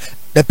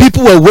 The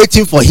people were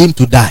waiting for him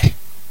to die.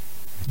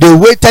 They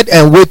waited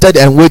and waited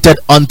and waited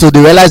until they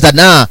realized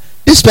that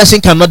this person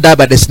cannot die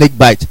by the snake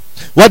bite.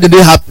 What did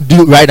they have to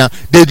do right now?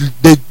 They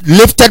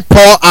lifted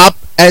Paul up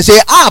and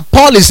say,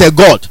 Paul is a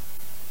god,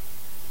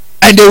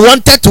 and they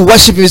wanted to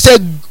worship him. He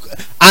said,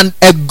 and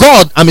a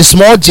god,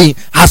 small g,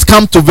 has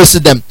come to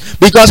visit them.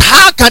 Because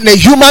how can a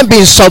human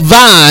being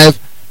survive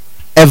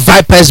a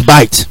viper's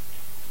bite?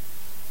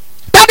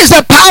 That is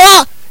the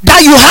power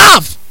that you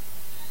have.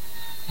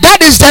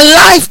 That is the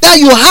life that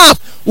you have.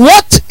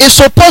 What is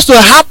supposed to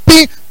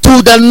happen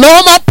to the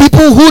normal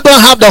people who don't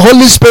have the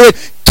Holy Spirit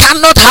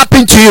cannot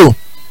happen to you.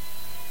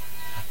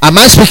 Am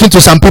I speaking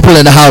to some people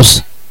in the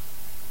house?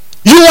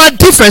 You are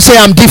different. Say,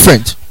 I'm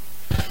different.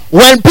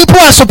 When people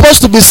are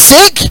supposed to be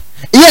sick,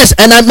 yes,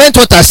 and I meant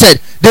what I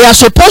said, they are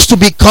supposed to,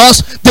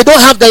 because they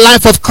don't have the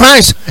life of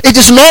Christ. It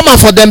is normal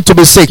for them to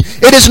be sick.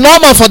 It is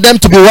normal for them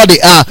to be what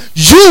they are.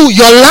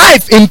 Your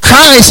life in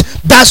Christ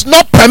does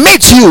not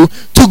permit you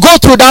to go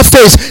through that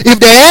phase. If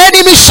the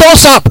enemy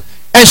shows up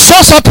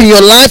in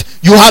your life,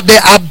 you have the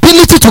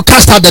ability to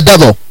cast out the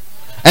devil.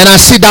 And I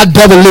see that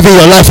devil living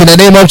your life in the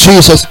name of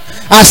Jesus.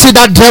 I see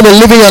that devil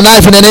living your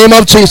life in the name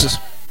of Jesus.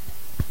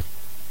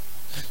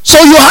 So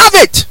you have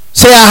it.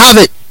 Say, I have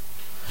it.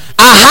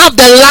 I have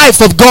the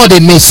life of God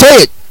in me.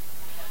 Say it.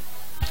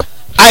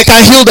 I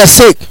can heal the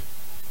sick.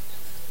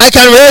 I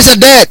can raise the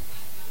dead.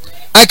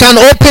 I can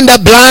open the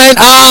blind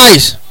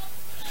eyes.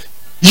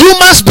 You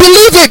must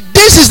believe it.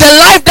 This is the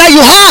life that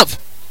you have.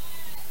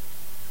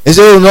 You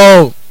say, oh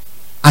no,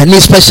 I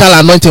need special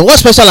anointing. What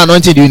special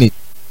anointing do you need?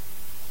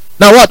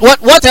 Now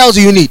what else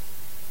do you need?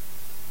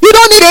 You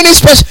don't need any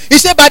special. He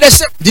said by the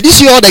same. Did you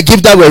see all the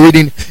gifts that we're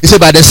reading? He said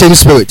by the same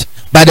Spirit.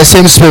 By the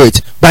same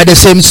Spirit. By the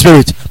same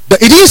Spirit.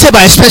 But it didn't say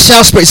by a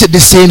special Spirit. It said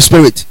the same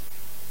Spirit.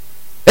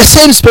 The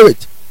same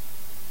Spirit.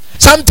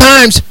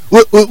 Sometimes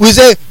we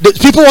say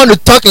people want to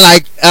talk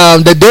like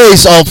the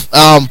days of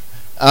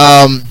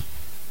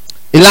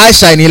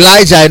Elisha and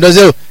Elijah, and they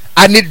say,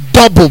 I need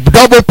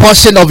double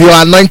portion of your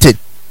anointing.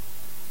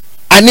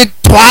 I need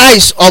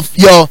twice of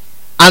your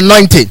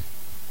anointing.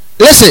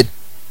 Listen,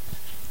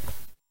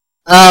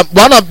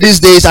 one of these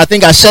days I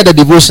think I shared a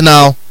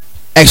devotional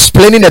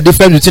explaining the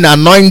difference between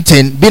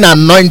anointing, being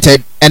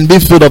anointed, and being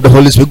filled of the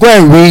Holy Spirit. Go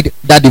and read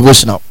that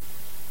devotional.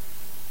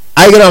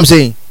 I get what I'm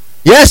saying?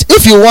 Yes,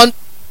 if you want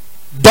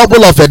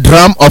double of a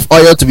drum of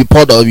oil to be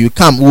poured on you,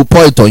 we'll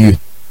pour it on you.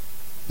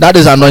 That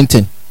is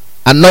anointing.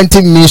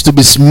 Anointing means to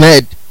be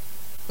smeared,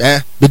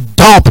 be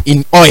daubed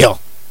in oil.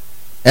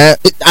 I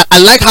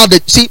like how there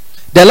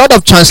are a lot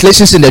of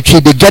translations in the tree.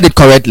 They get it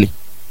correctly.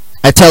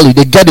 I tell you,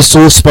 they get it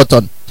so spot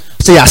on.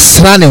 Say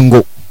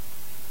Yasranengo.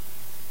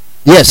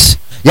 Yes,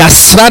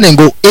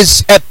 Yasranengo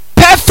is a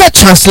perfect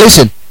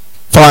translation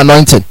for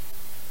anointing.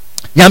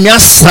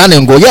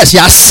 Yasranengo. Yes,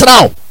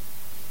 Yasrao.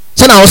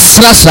 So now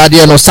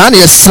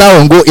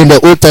Yasranengo in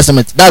the Old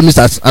Testament. That means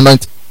that's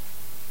anointing.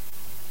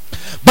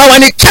 But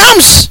when it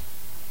comes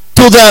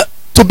to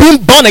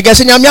being born again,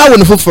 say Nyamia won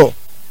fufro.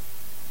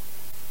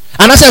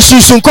 And I said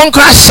Susun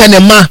Konkra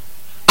Shenema.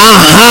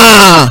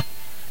 Aha.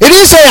 It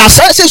didn't say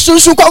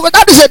Susun Konkra.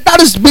 That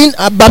is being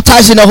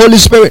baptized in the Holy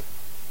Spirit.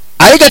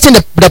 Are you getting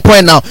the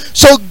point now?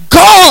 So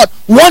God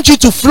wants you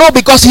to flow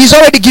because He's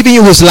already giving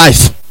you His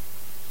life.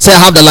 Say, I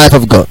have the life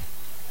of God.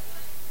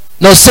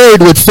 Now say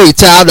it with faith.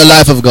 Say, I have the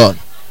life of God.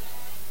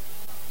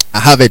 I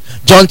have it.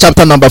 John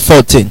chapter number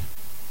 14.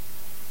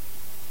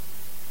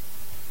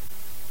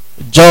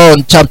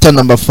 John chapter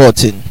number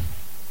 14.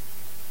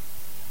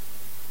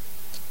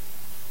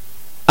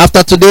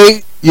 After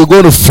today, you're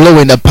going to flow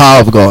in the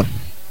power of God.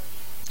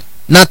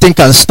 Nothing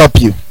can stop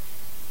you.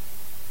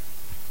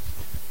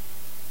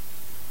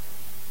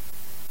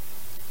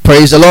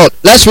 Praise the Lord.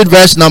 Let's read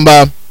verse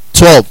number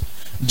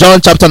 12.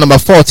 John chapter number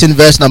 14,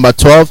 verse number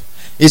 12.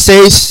 It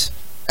says,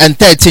 and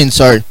 13,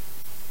 sorry.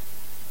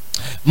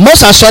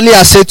 Most assuredly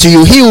I say to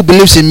you, he who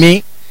believes in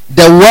me,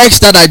 the works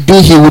that I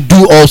do, he will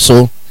do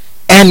also,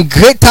 and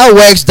greater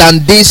works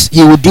than this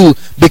he will do,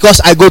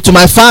 because I go to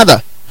my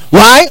Father.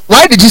 Why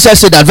did Jesus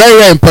say that? Very,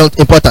 very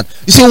important.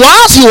 You see,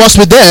 whilst he was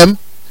with them,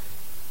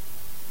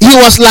 he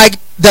was like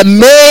the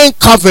main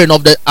covering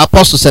of the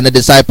apostles and the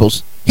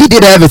disciples. He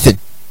did everything.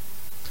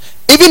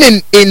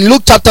 Even in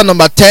Luke chapter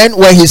number 10,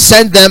 where he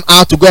sent them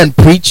out to go and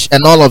preach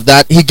and all of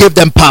that, he gave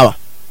them power.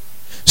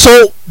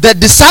 So the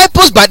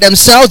disciples by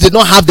themselves did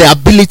not have the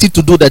ability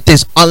to do the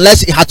things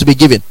unless it had to be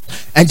given.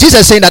 And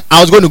Jesus saying that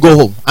I was going to go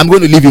home. I'm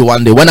going to leave you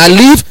one day. When I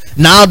leave,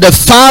 now the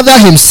Father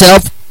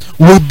himself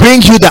will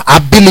bring you the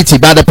ability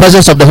by the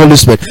presence of the Holy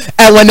Spirit.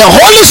 And when the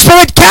Holy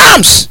Spirit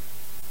comes,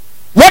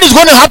 what is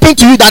going to happen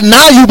to you? That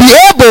now you'll be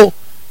able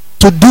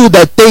to do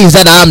the things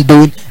that I am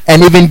doing,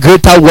 and even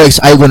greater works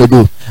are you going to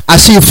do. I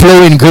see you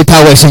flowing in greater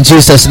works in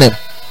Jesus' name.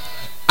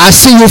 I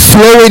see you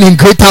flowing in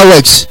greater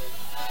works.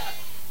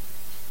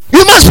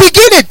 You must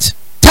begin it.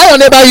 Tell your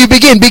neighbor, you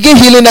begin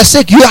healing the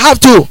sick. You have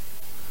to.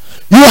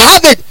 You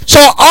have it.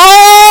 So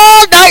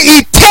all that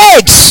it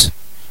takes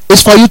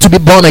is for you to be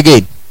born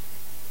again.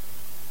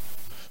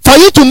 For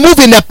you to move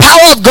in the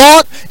power of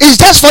God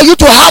is just for you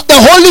to have the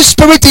Holy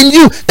Spirit in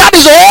you. That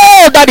is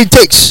all that it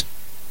takes.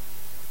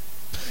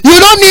 You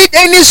don't need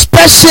any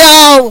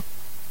special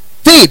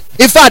thing.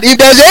 In fact, if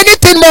there's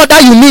anything more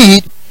that you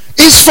need,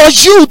 it's for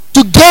you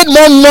to gain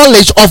more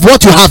knowledge of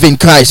what you have in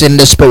Christ, in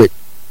the Spirit.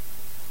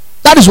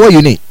 That is what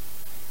you need.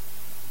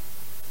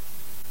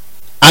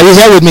 Are you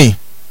here with me?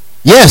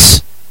 Yes.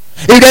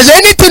 If there's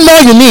anything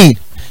more you need,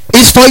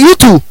 it's for you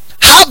to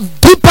have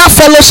deeper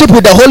fellowship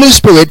with the Holy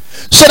Spirit,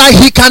 so that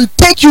he can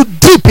take you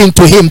deep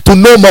into him to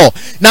know more.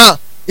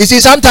 Now, you see,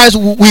 sometimes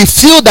we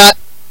feel that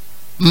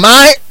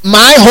my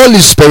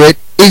Holy Spirit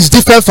is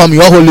different from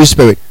your Holy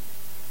Spirit.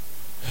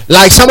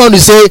 Like someone will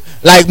say,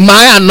 like,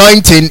 my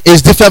anointing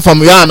is different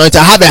from your anointing.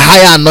 I have a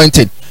higher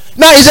anointing.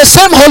 Now, it's the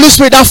same Holy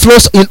Spirit that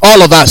flows in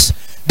all of us.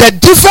 The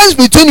difference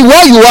between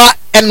where you are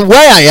and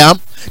where I am,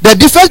 the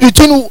difference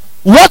between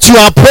what you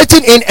are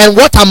operating in and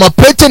what I'm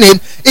operating in,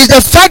 is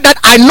the fact that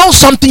I know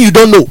something you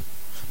don't know.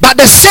 But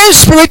the same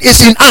Spirit is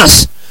in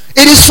us.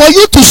 It is for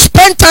you to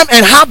spend time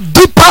and have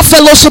deeper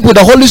fellowship with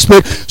the Holy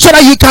Spirit, so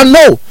that you can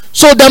know.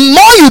 So the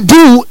more you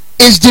do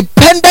is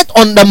dependent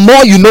on the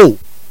more you know.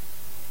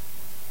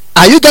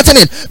 Are you getting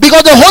it?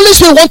 Because the Holy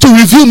Spirit wants to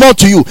reveal more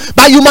to you,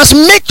 but you must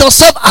make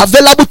yourself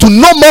available to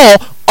know more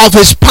of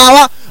his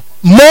power,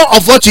 more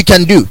of what you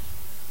can do.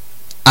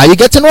 Are you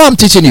getting what I'm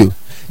teaching you?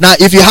 Now,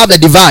 if you have a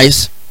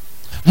device,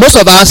 most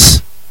of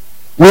us,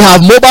 we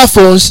have mobile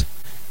phones,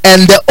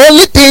 and the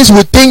only things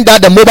we think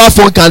that the mobile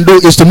phone can do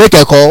is to make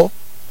a call,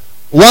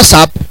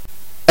 WhatsApp,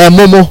 and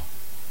Momo.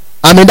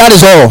 I mean, that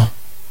is all.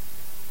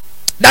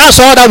 That's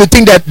all that we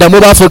think that the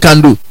mobile phone can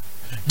do.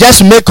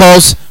 Just make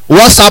calls,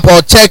 WhatsApp,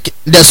 or check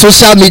the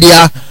social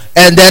media,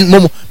 and then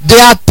Momo.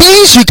 There are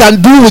things you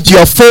can do with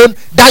your phone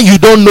that you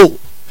don't know.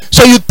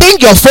 So you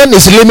think your phone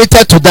is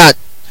limited to that.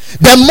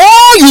 The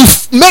more you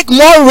make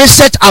more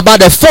research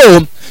about the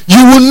phone,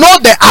 you will know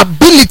the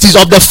abilities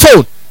of the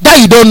phone that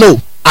you don't know.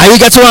 Are you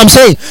getting what I'm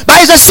saying?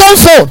 But it's the same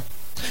phone.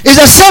 It's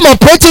the same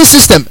operating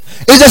system.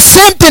 It's the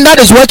same thing that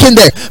is working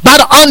there.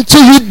 But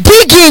until you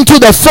dig into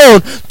the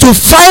phone to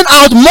find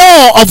out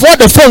more of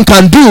what the phone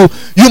can do,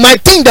 you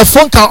might think the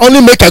phone can only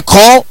make a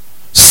call,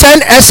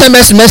 send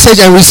SMS message,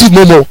 and receive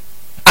Momo.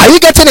 Are you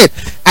getting it?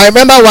 I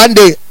remember one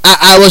day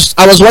I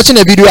was watching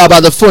a video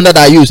about the phone that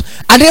I use.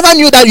 I never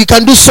knew that you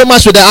can do so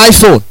much with the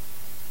iPhone.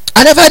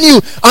 I never knew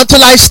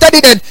until I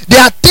studied that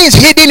there are things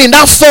hidden in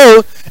that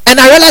phone, and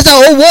I realized that,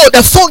 oh whoa,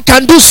 the phone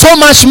can do so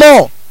much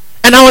more.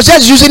 And I was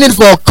just using it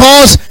for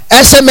calls,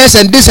 SMS,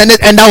 and this and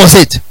that, and that was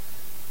it.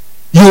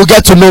 You will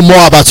get to know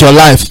more about your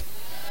life.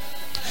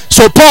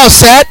 So Paul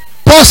said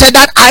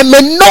that I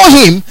may know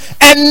him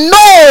and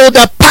know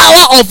the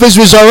power of his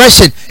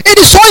resurrection. It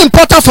is so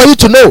important for you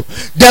to know.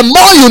 The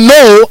more you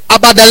know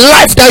about the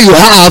life that you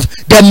have,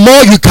 the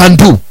more you can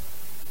do.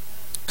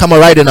 Come on,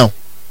 write it now.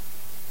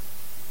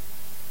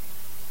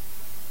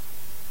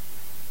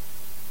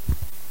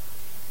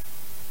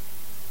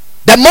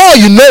 The more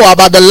you know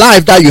about the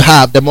life that you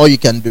have, the more you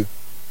can do.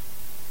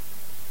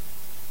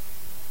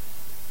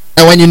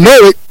 And when you know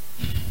it,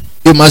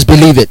 you must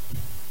believe it.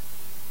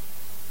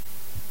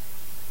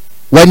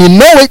 When you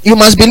know it, you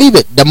must believe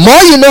it. The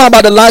more you know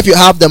about the life you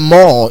have, the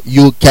more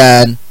you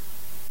can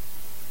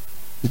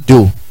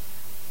do.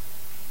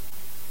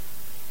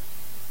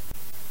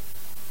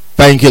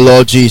 Thank you,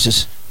 Lord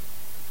Jesus.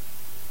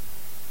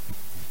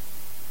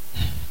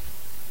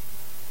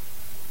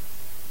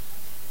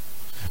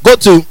 Go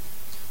to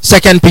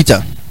 2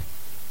 Peter.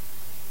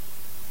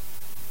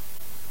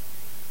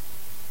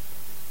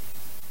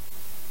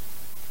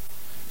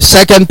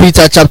 2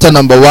 Peter chapter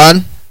number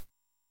 1.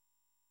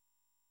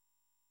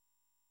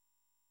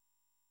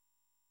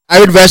 I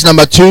read verse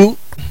number 2.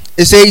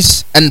 It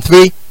says, and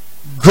 3,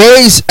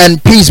 grace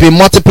and peace be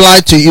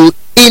multiplied to you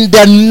in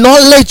the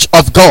knowledge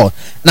of God.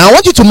 Now I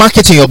want you to mark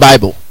it in your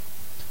Bible.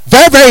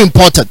 Very, very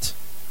important.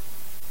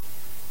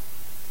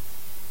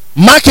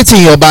 Mark it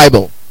in your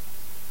Bible.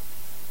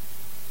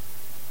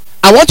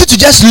 I want you to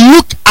just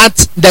look at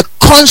the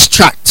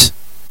construct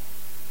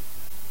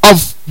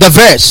of the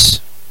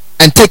verse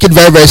and take it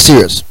very, very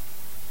serious.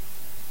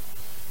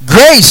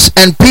 Grace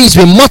and peace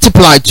be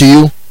multiplied to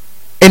you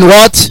in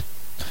what?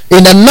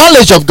 In the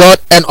knowledge of God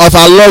and of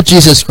our Lord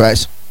Jesus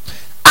Christ,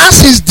 as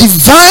his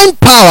divine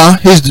power,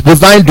 his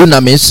divine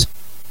dunamis,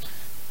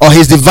 or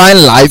his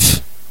divine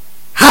life,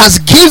 has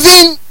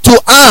given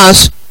to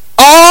us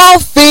all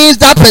things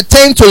that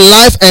pertain to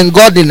life and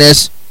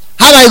godliness.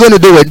 How are you going to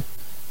do it?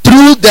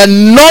 Through the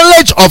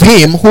knowledge of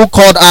him who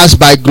called us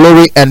by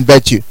glory and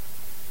virtue.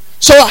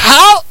 So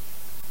how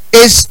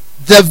is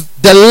the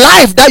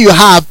life that you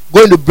have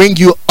going to bring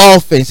you all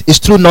things? Is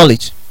through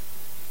knowledge.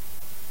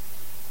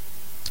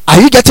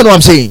 Are you getting what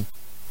I'm saying?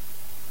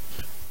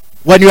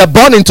 When you are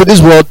born into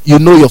this world, you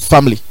know your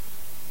family.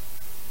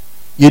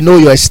 You know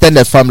your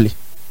extended family.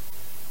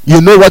 You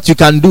know what you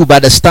can do by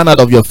the standard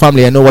of your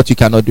family and know what you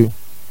cannot do.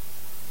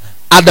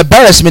 At the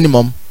barest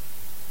minimum,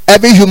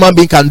 every human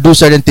being can do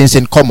certain things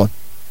in common.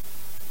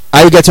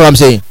 Are you getting what I'm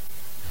saying?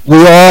 We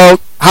all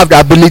have the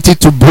ability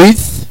to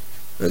breathe,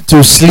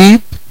 to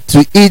sleep,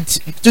 to eat,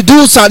 to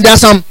do some. There are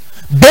some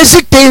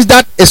basic things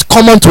that is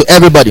common to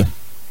everybody.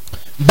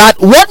 But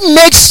what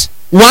makes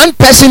one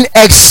person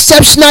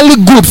exceptionally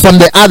good from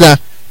the other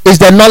is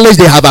the knowledge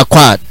they have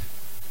acquired.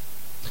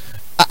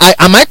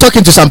 Am I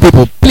talking to some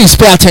people? Please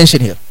pay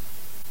attention here.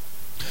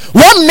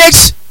 What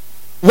makes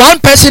one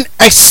person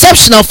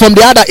exceptional from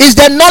the other is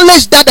the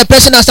knowledge that the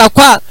person has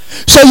acquired.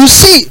 So you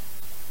see,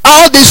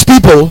 all these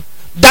people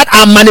that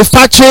are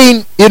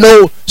manufacturing,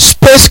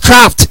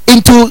 spacecraft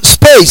into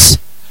space,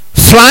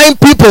 flying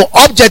people,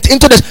 objects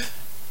into the,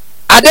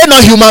 are they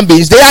not human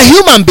beings? They are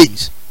human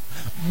beings.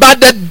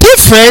 But the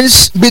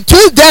difference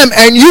between them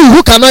and you,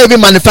 who cannot even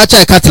manufacture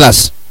a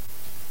cutlass,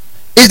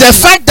 is the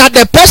fact that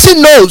the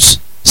person knows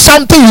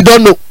something you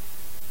don't know.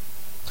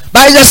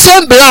 But it's the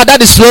same blood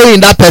that is flowing in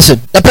that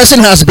person. The person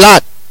has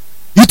blood.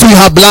 You too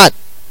have blood.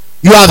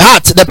 You have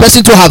heart. The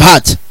person too have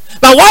heart.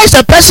 But why is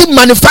the person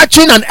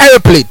manufacturing an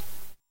airplane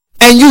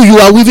and you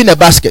are weaving a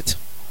basket?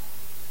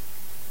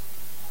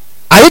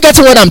 Are you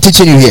getting what I'm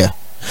teaching you here?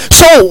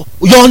 So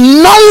your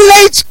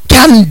knowledge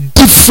can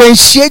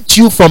differentiate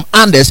you from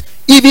others,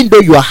 even though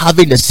you are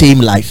having the same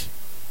life.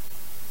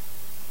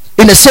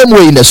 In the same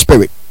way in the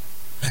spirit.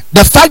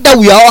 The fact that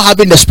we are all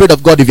having the Spirit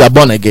of God, if you are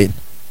born again,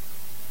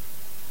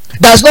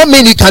 does not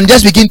mean you can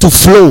just begin to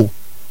flow.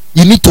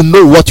 You need to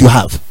know what you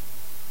have.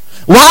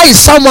 Why is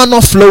someone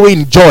not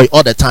flowing joy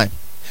all the time?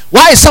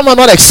 Why is someone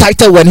not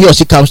excited when he or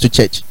she comes to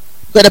church?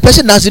 Because the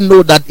person doesn't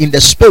know that in the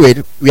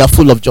spirit we are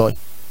full of joy.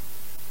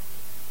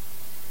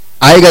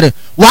 Are you getting it?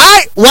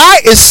 Why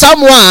is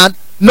someone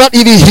not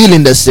even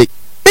healing the sick?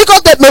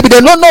 Because maybe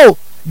they don't know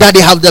that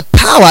they have the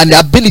power and the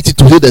ability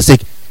to heal the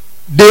sick.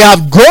 They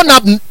have grown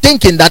up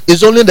thinking that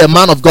it's only the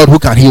man of God who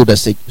can heal the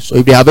sick. So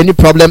if they have any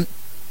problem,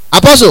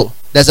 apostle,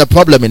 there's a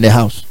problem in the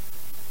house.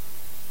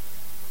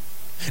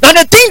 Now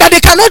they think that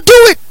they cannot do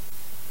it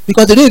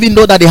because they don't even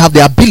know that they have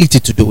the ability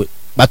to do it.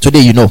 But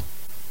today you know.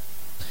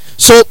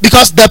 So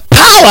because the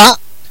power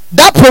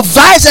that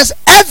provides us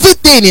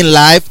everything in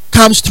life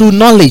comes through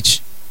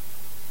knowledge.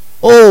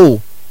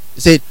 Oh, he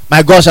said,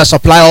 my God shall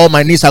supply all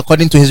my needs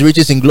according to his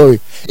riches in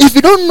glory. If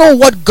you don't know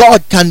what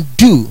God can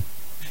do,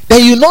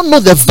 then you don't know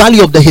the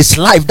value of his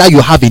life that you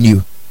have in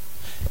you.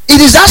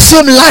 It is that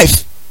same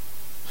life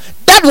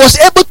that was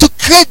able to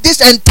create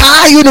this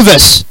entire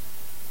universe.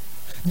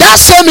 That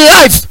same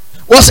life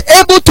was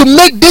able to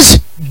make this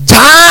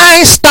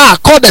giant star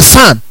called the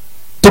sun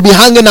to be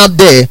hanging out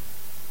there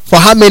for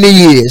how many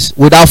years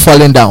without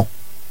falling down.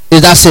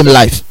 Is that same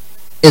life.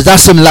 Is that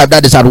same life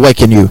that is at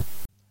work in you.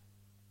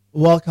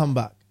 Welcome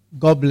back.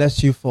 God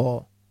bless you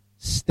for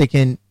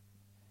sticking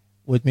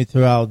with me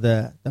throughout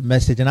the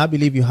message, and I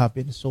believe you have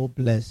been so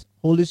blessed.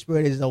 Holy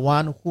Spirit is the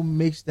one who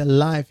makes the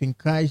life in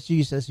Christ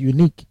Jesus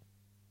unique.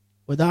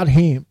 Without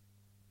him,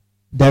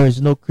 there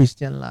is no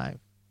Christian life.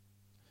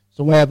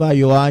 So wherever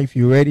you are, if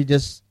you're ready,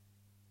 just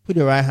put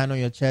your right hand on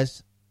your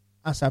chest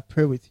as I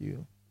pray with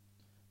you.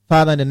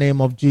 Father, in the name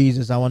of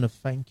Jesus, I want to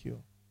thank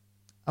you.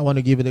 I want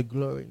to give you the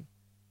glory.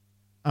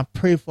 I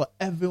pray for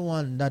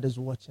everyone that is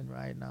watching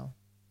right now.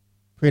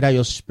 Pray that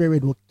your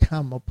spirit will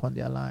come upon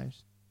their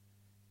lives.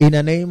 In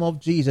the name of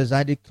Jesus,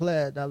 I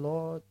declare that,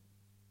 Lord,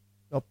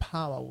 your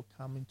power will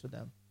come into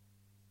them,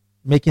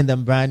 making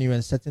them brand new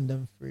and setting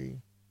them free.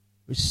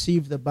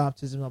 Receive the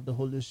baptism of the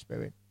Holy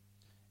Spirit,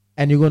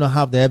 and you're going to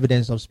have the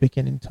evidence of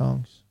speaking in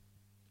tongues.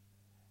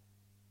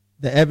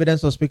 The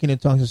evidence of speaking in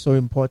tongues is so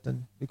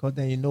important because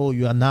then you know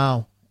you are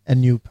now a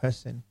new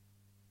person.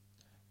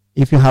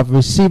 If you have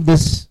received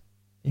this,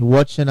 you're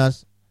watching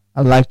us,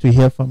 I'd like to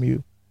hear from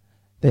you.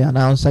 The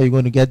announcer, you're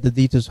going to get the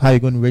details, how you're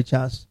going to reach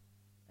us,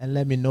 and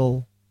let me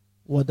know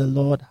what the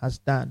Lord has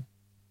done.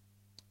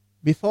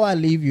 Before I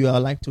leave you, I'd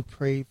like to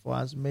pray for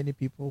as many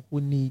people who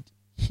need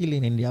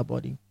healing in their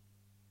body.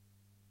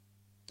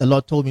 the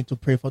Lord told me to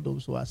pray for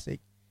those who are sick.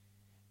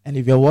 And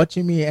if you're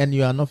watching me and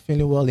you are not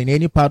feeling well in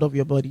any part of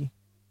your body,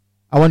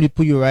 I want you to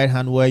put your right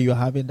hand where you're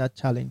having that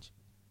challenge.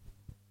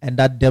 And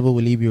that devil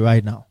will leave you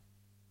right now.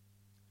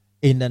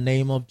 In the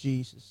name of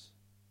Jesus,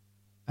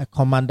 I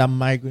command that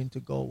migraine to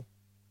go.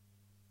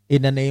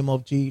 In the name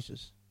of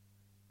Jesus,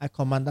 I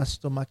command that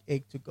stomach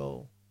ache to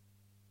go.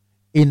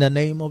 In the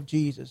name of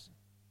Jesus,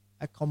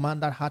 I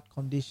command that heart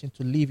condition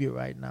to leave you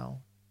right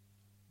now.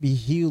 Be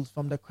healed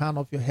from the crown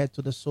of your head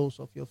to the soles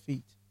of your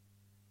feet.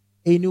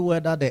 Anywhere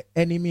that the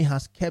enemy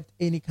has kept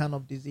any kind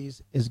of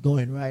disease is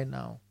going right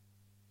now.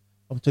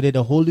 From today,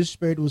 the Holy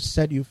Spirit will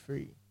set you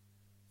free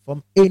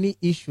from any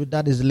issue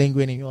that is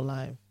lingering in your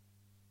life.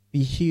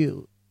 Be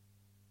healed.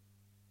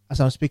 As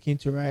I'm speaking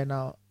to you right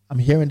now, I'm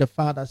hearing the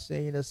Father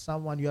saying that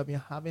someone, you have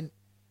been having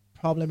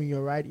problem in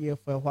your right ear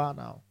for a while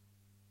now.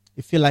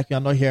 You feel like you're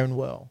not hearing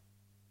well.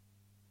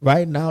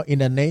 Right now, in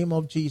the name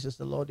of Jesus,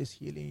 the Lord is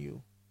healing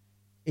you.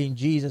 In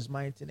Jesus'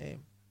 mighty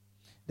name.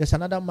 There's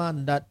another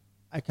man that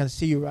I can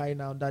see you right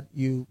now that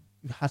you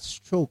had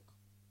stroke.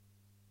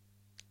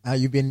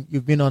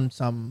 You've been on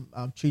some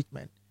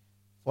treatment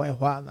for a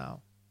while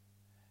now.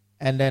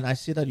 And then I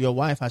see that your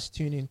wife has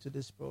tuned into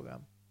this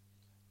program.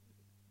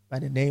 By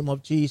the name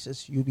of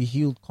Jesus, you'll be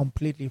healed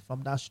completely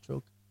from that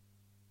stroke.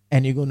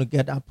 And you're going to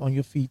get up on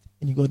your feet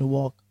and you're going to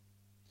walk.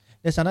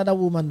 There's another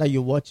woman that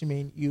you're watching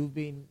me. You've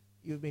been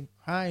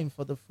crying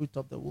for the fruit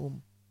of the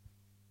womb.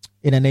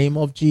 In the name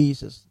of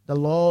Jesus, the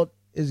Lord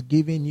is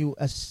giving you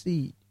a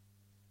seed.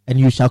 And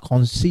you shall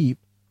conceive.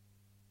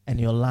 And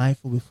your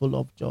life will be full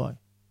of joy.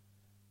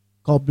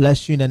 God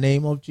bless you in the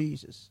name of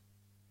Jesus.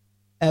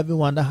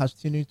 Everyone that has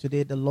tuned in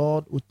today, the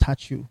Lord will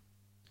touch you.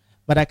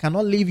 But I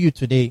cannot leave you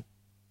today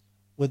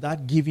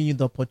without giving you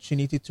the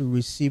opportunity to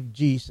receive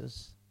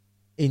Jesus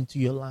into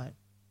your life.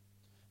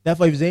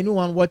 Therefore, if there's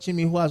anyone watching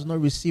me who has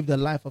not received the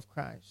life of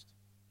Christ,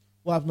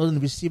 who have not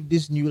received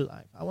this new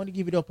life, I want to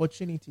give you the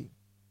opportunity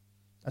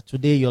that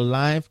today your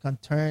life can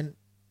turn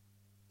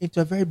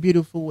into a very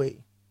beautiful way.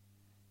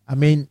 I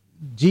mean,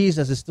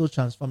 Jesus is still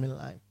transforming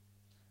life.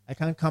 I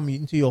can't come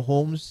into your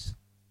homes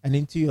and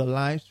into your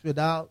lives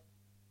without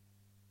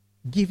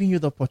giving you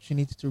the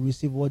opportunity to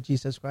receive what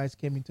Jesus Christ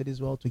came into this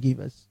world to give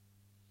us.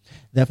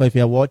 Therefore, if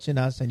you're watching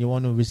us and you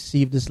want to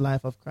receive this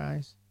life of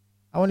Christ,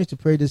 I want you to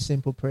pray this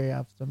simple prayer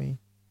after me.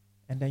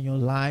 And then your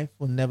life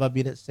will never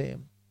be the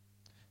same.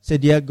 Say,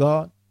 dear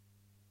God,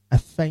 I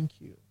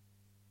thank you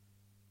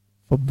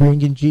for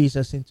bringing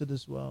Jesus into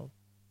this world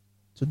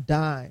to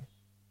die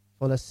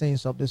for the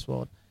sins of this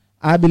world.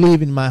 I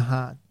believe in my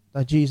heart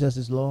that Jesus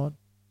is Lord.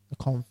 I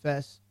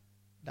confess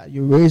that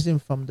you raised him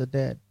from the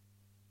dead.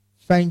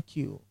 Thank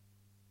you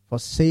for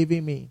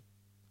saving me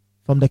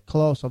from the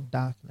claws of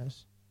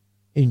darkness.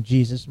 In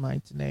Jesus'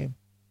 mighty name.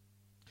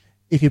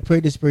 If you pray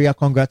this prayer,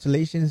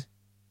 congratulations.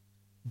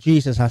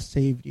 Jesus has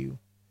saved you.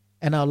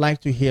 And I'd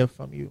like to hear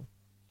from you.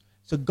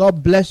 So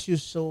God bless you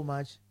so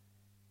much.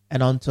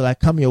 And until I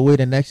come your way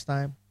the next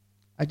time,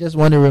 I just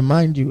want to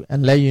remind you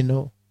and let you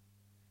know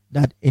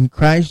that in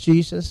Christ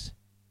Jesus,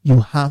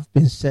 you have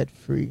been set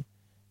free.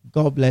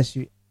 God bless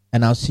you.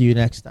 And I'll see you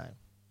next time.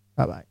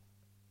 Bye-bye.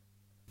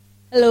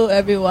 Hello,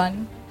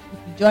 everyone. If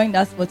you joined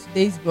us for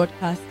today's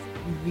broadcast,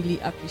 we really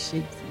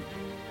appreciate you.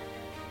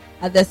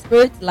 At the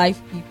Spirit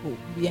Life people,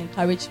 we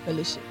encourage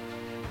fellowship.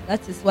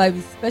 That is why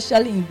we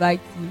specially invite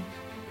you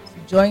to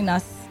join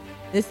us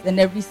this and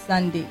every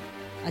Sunday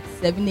at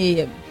 7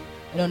 a.m.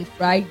 and on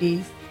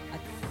Fridays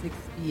at 6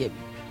 p.m.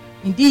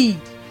 Indeed,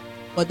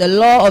 for the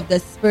law of the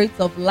Spirit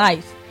of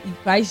life in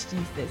Christ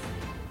Jesus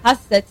has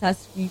set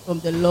us free from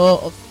the law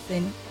of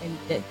sin and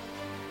death.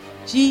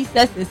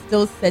 Jesus is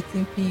still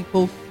setting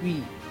people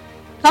free.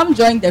 Come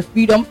join the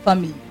Freedom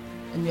family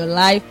and your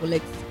life will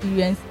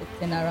experience a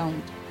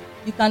turnaround.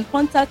 You can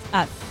contact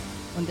us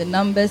on the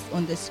numbers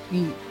on the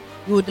screen.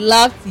 We would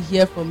love to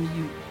hear from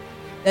you.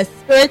 The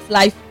Spirit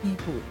Life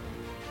people,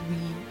 we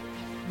are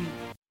free.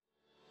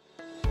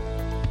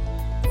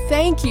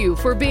 Thank you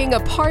for being a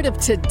part of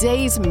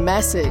today's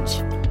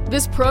message.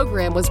 This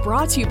program was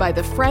brought to you by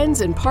the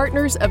friends and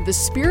partners of the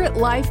Spirit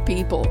Life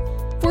people.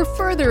 For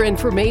further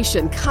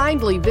information,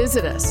 kindly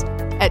visit us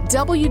at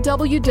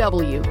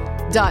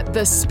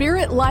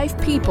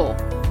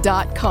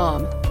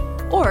www.thespiritlifepeople.com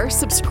or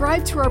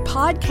subscribe to our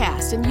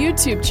podcast and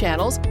YouTube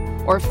channels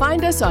or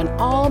find us on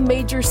all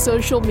major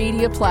social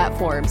media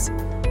platforms.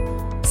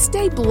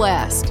 Stay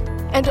blessed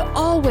and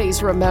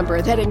always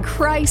remember that in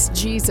Christ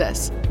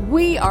Jesus,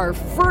 we are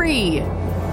free.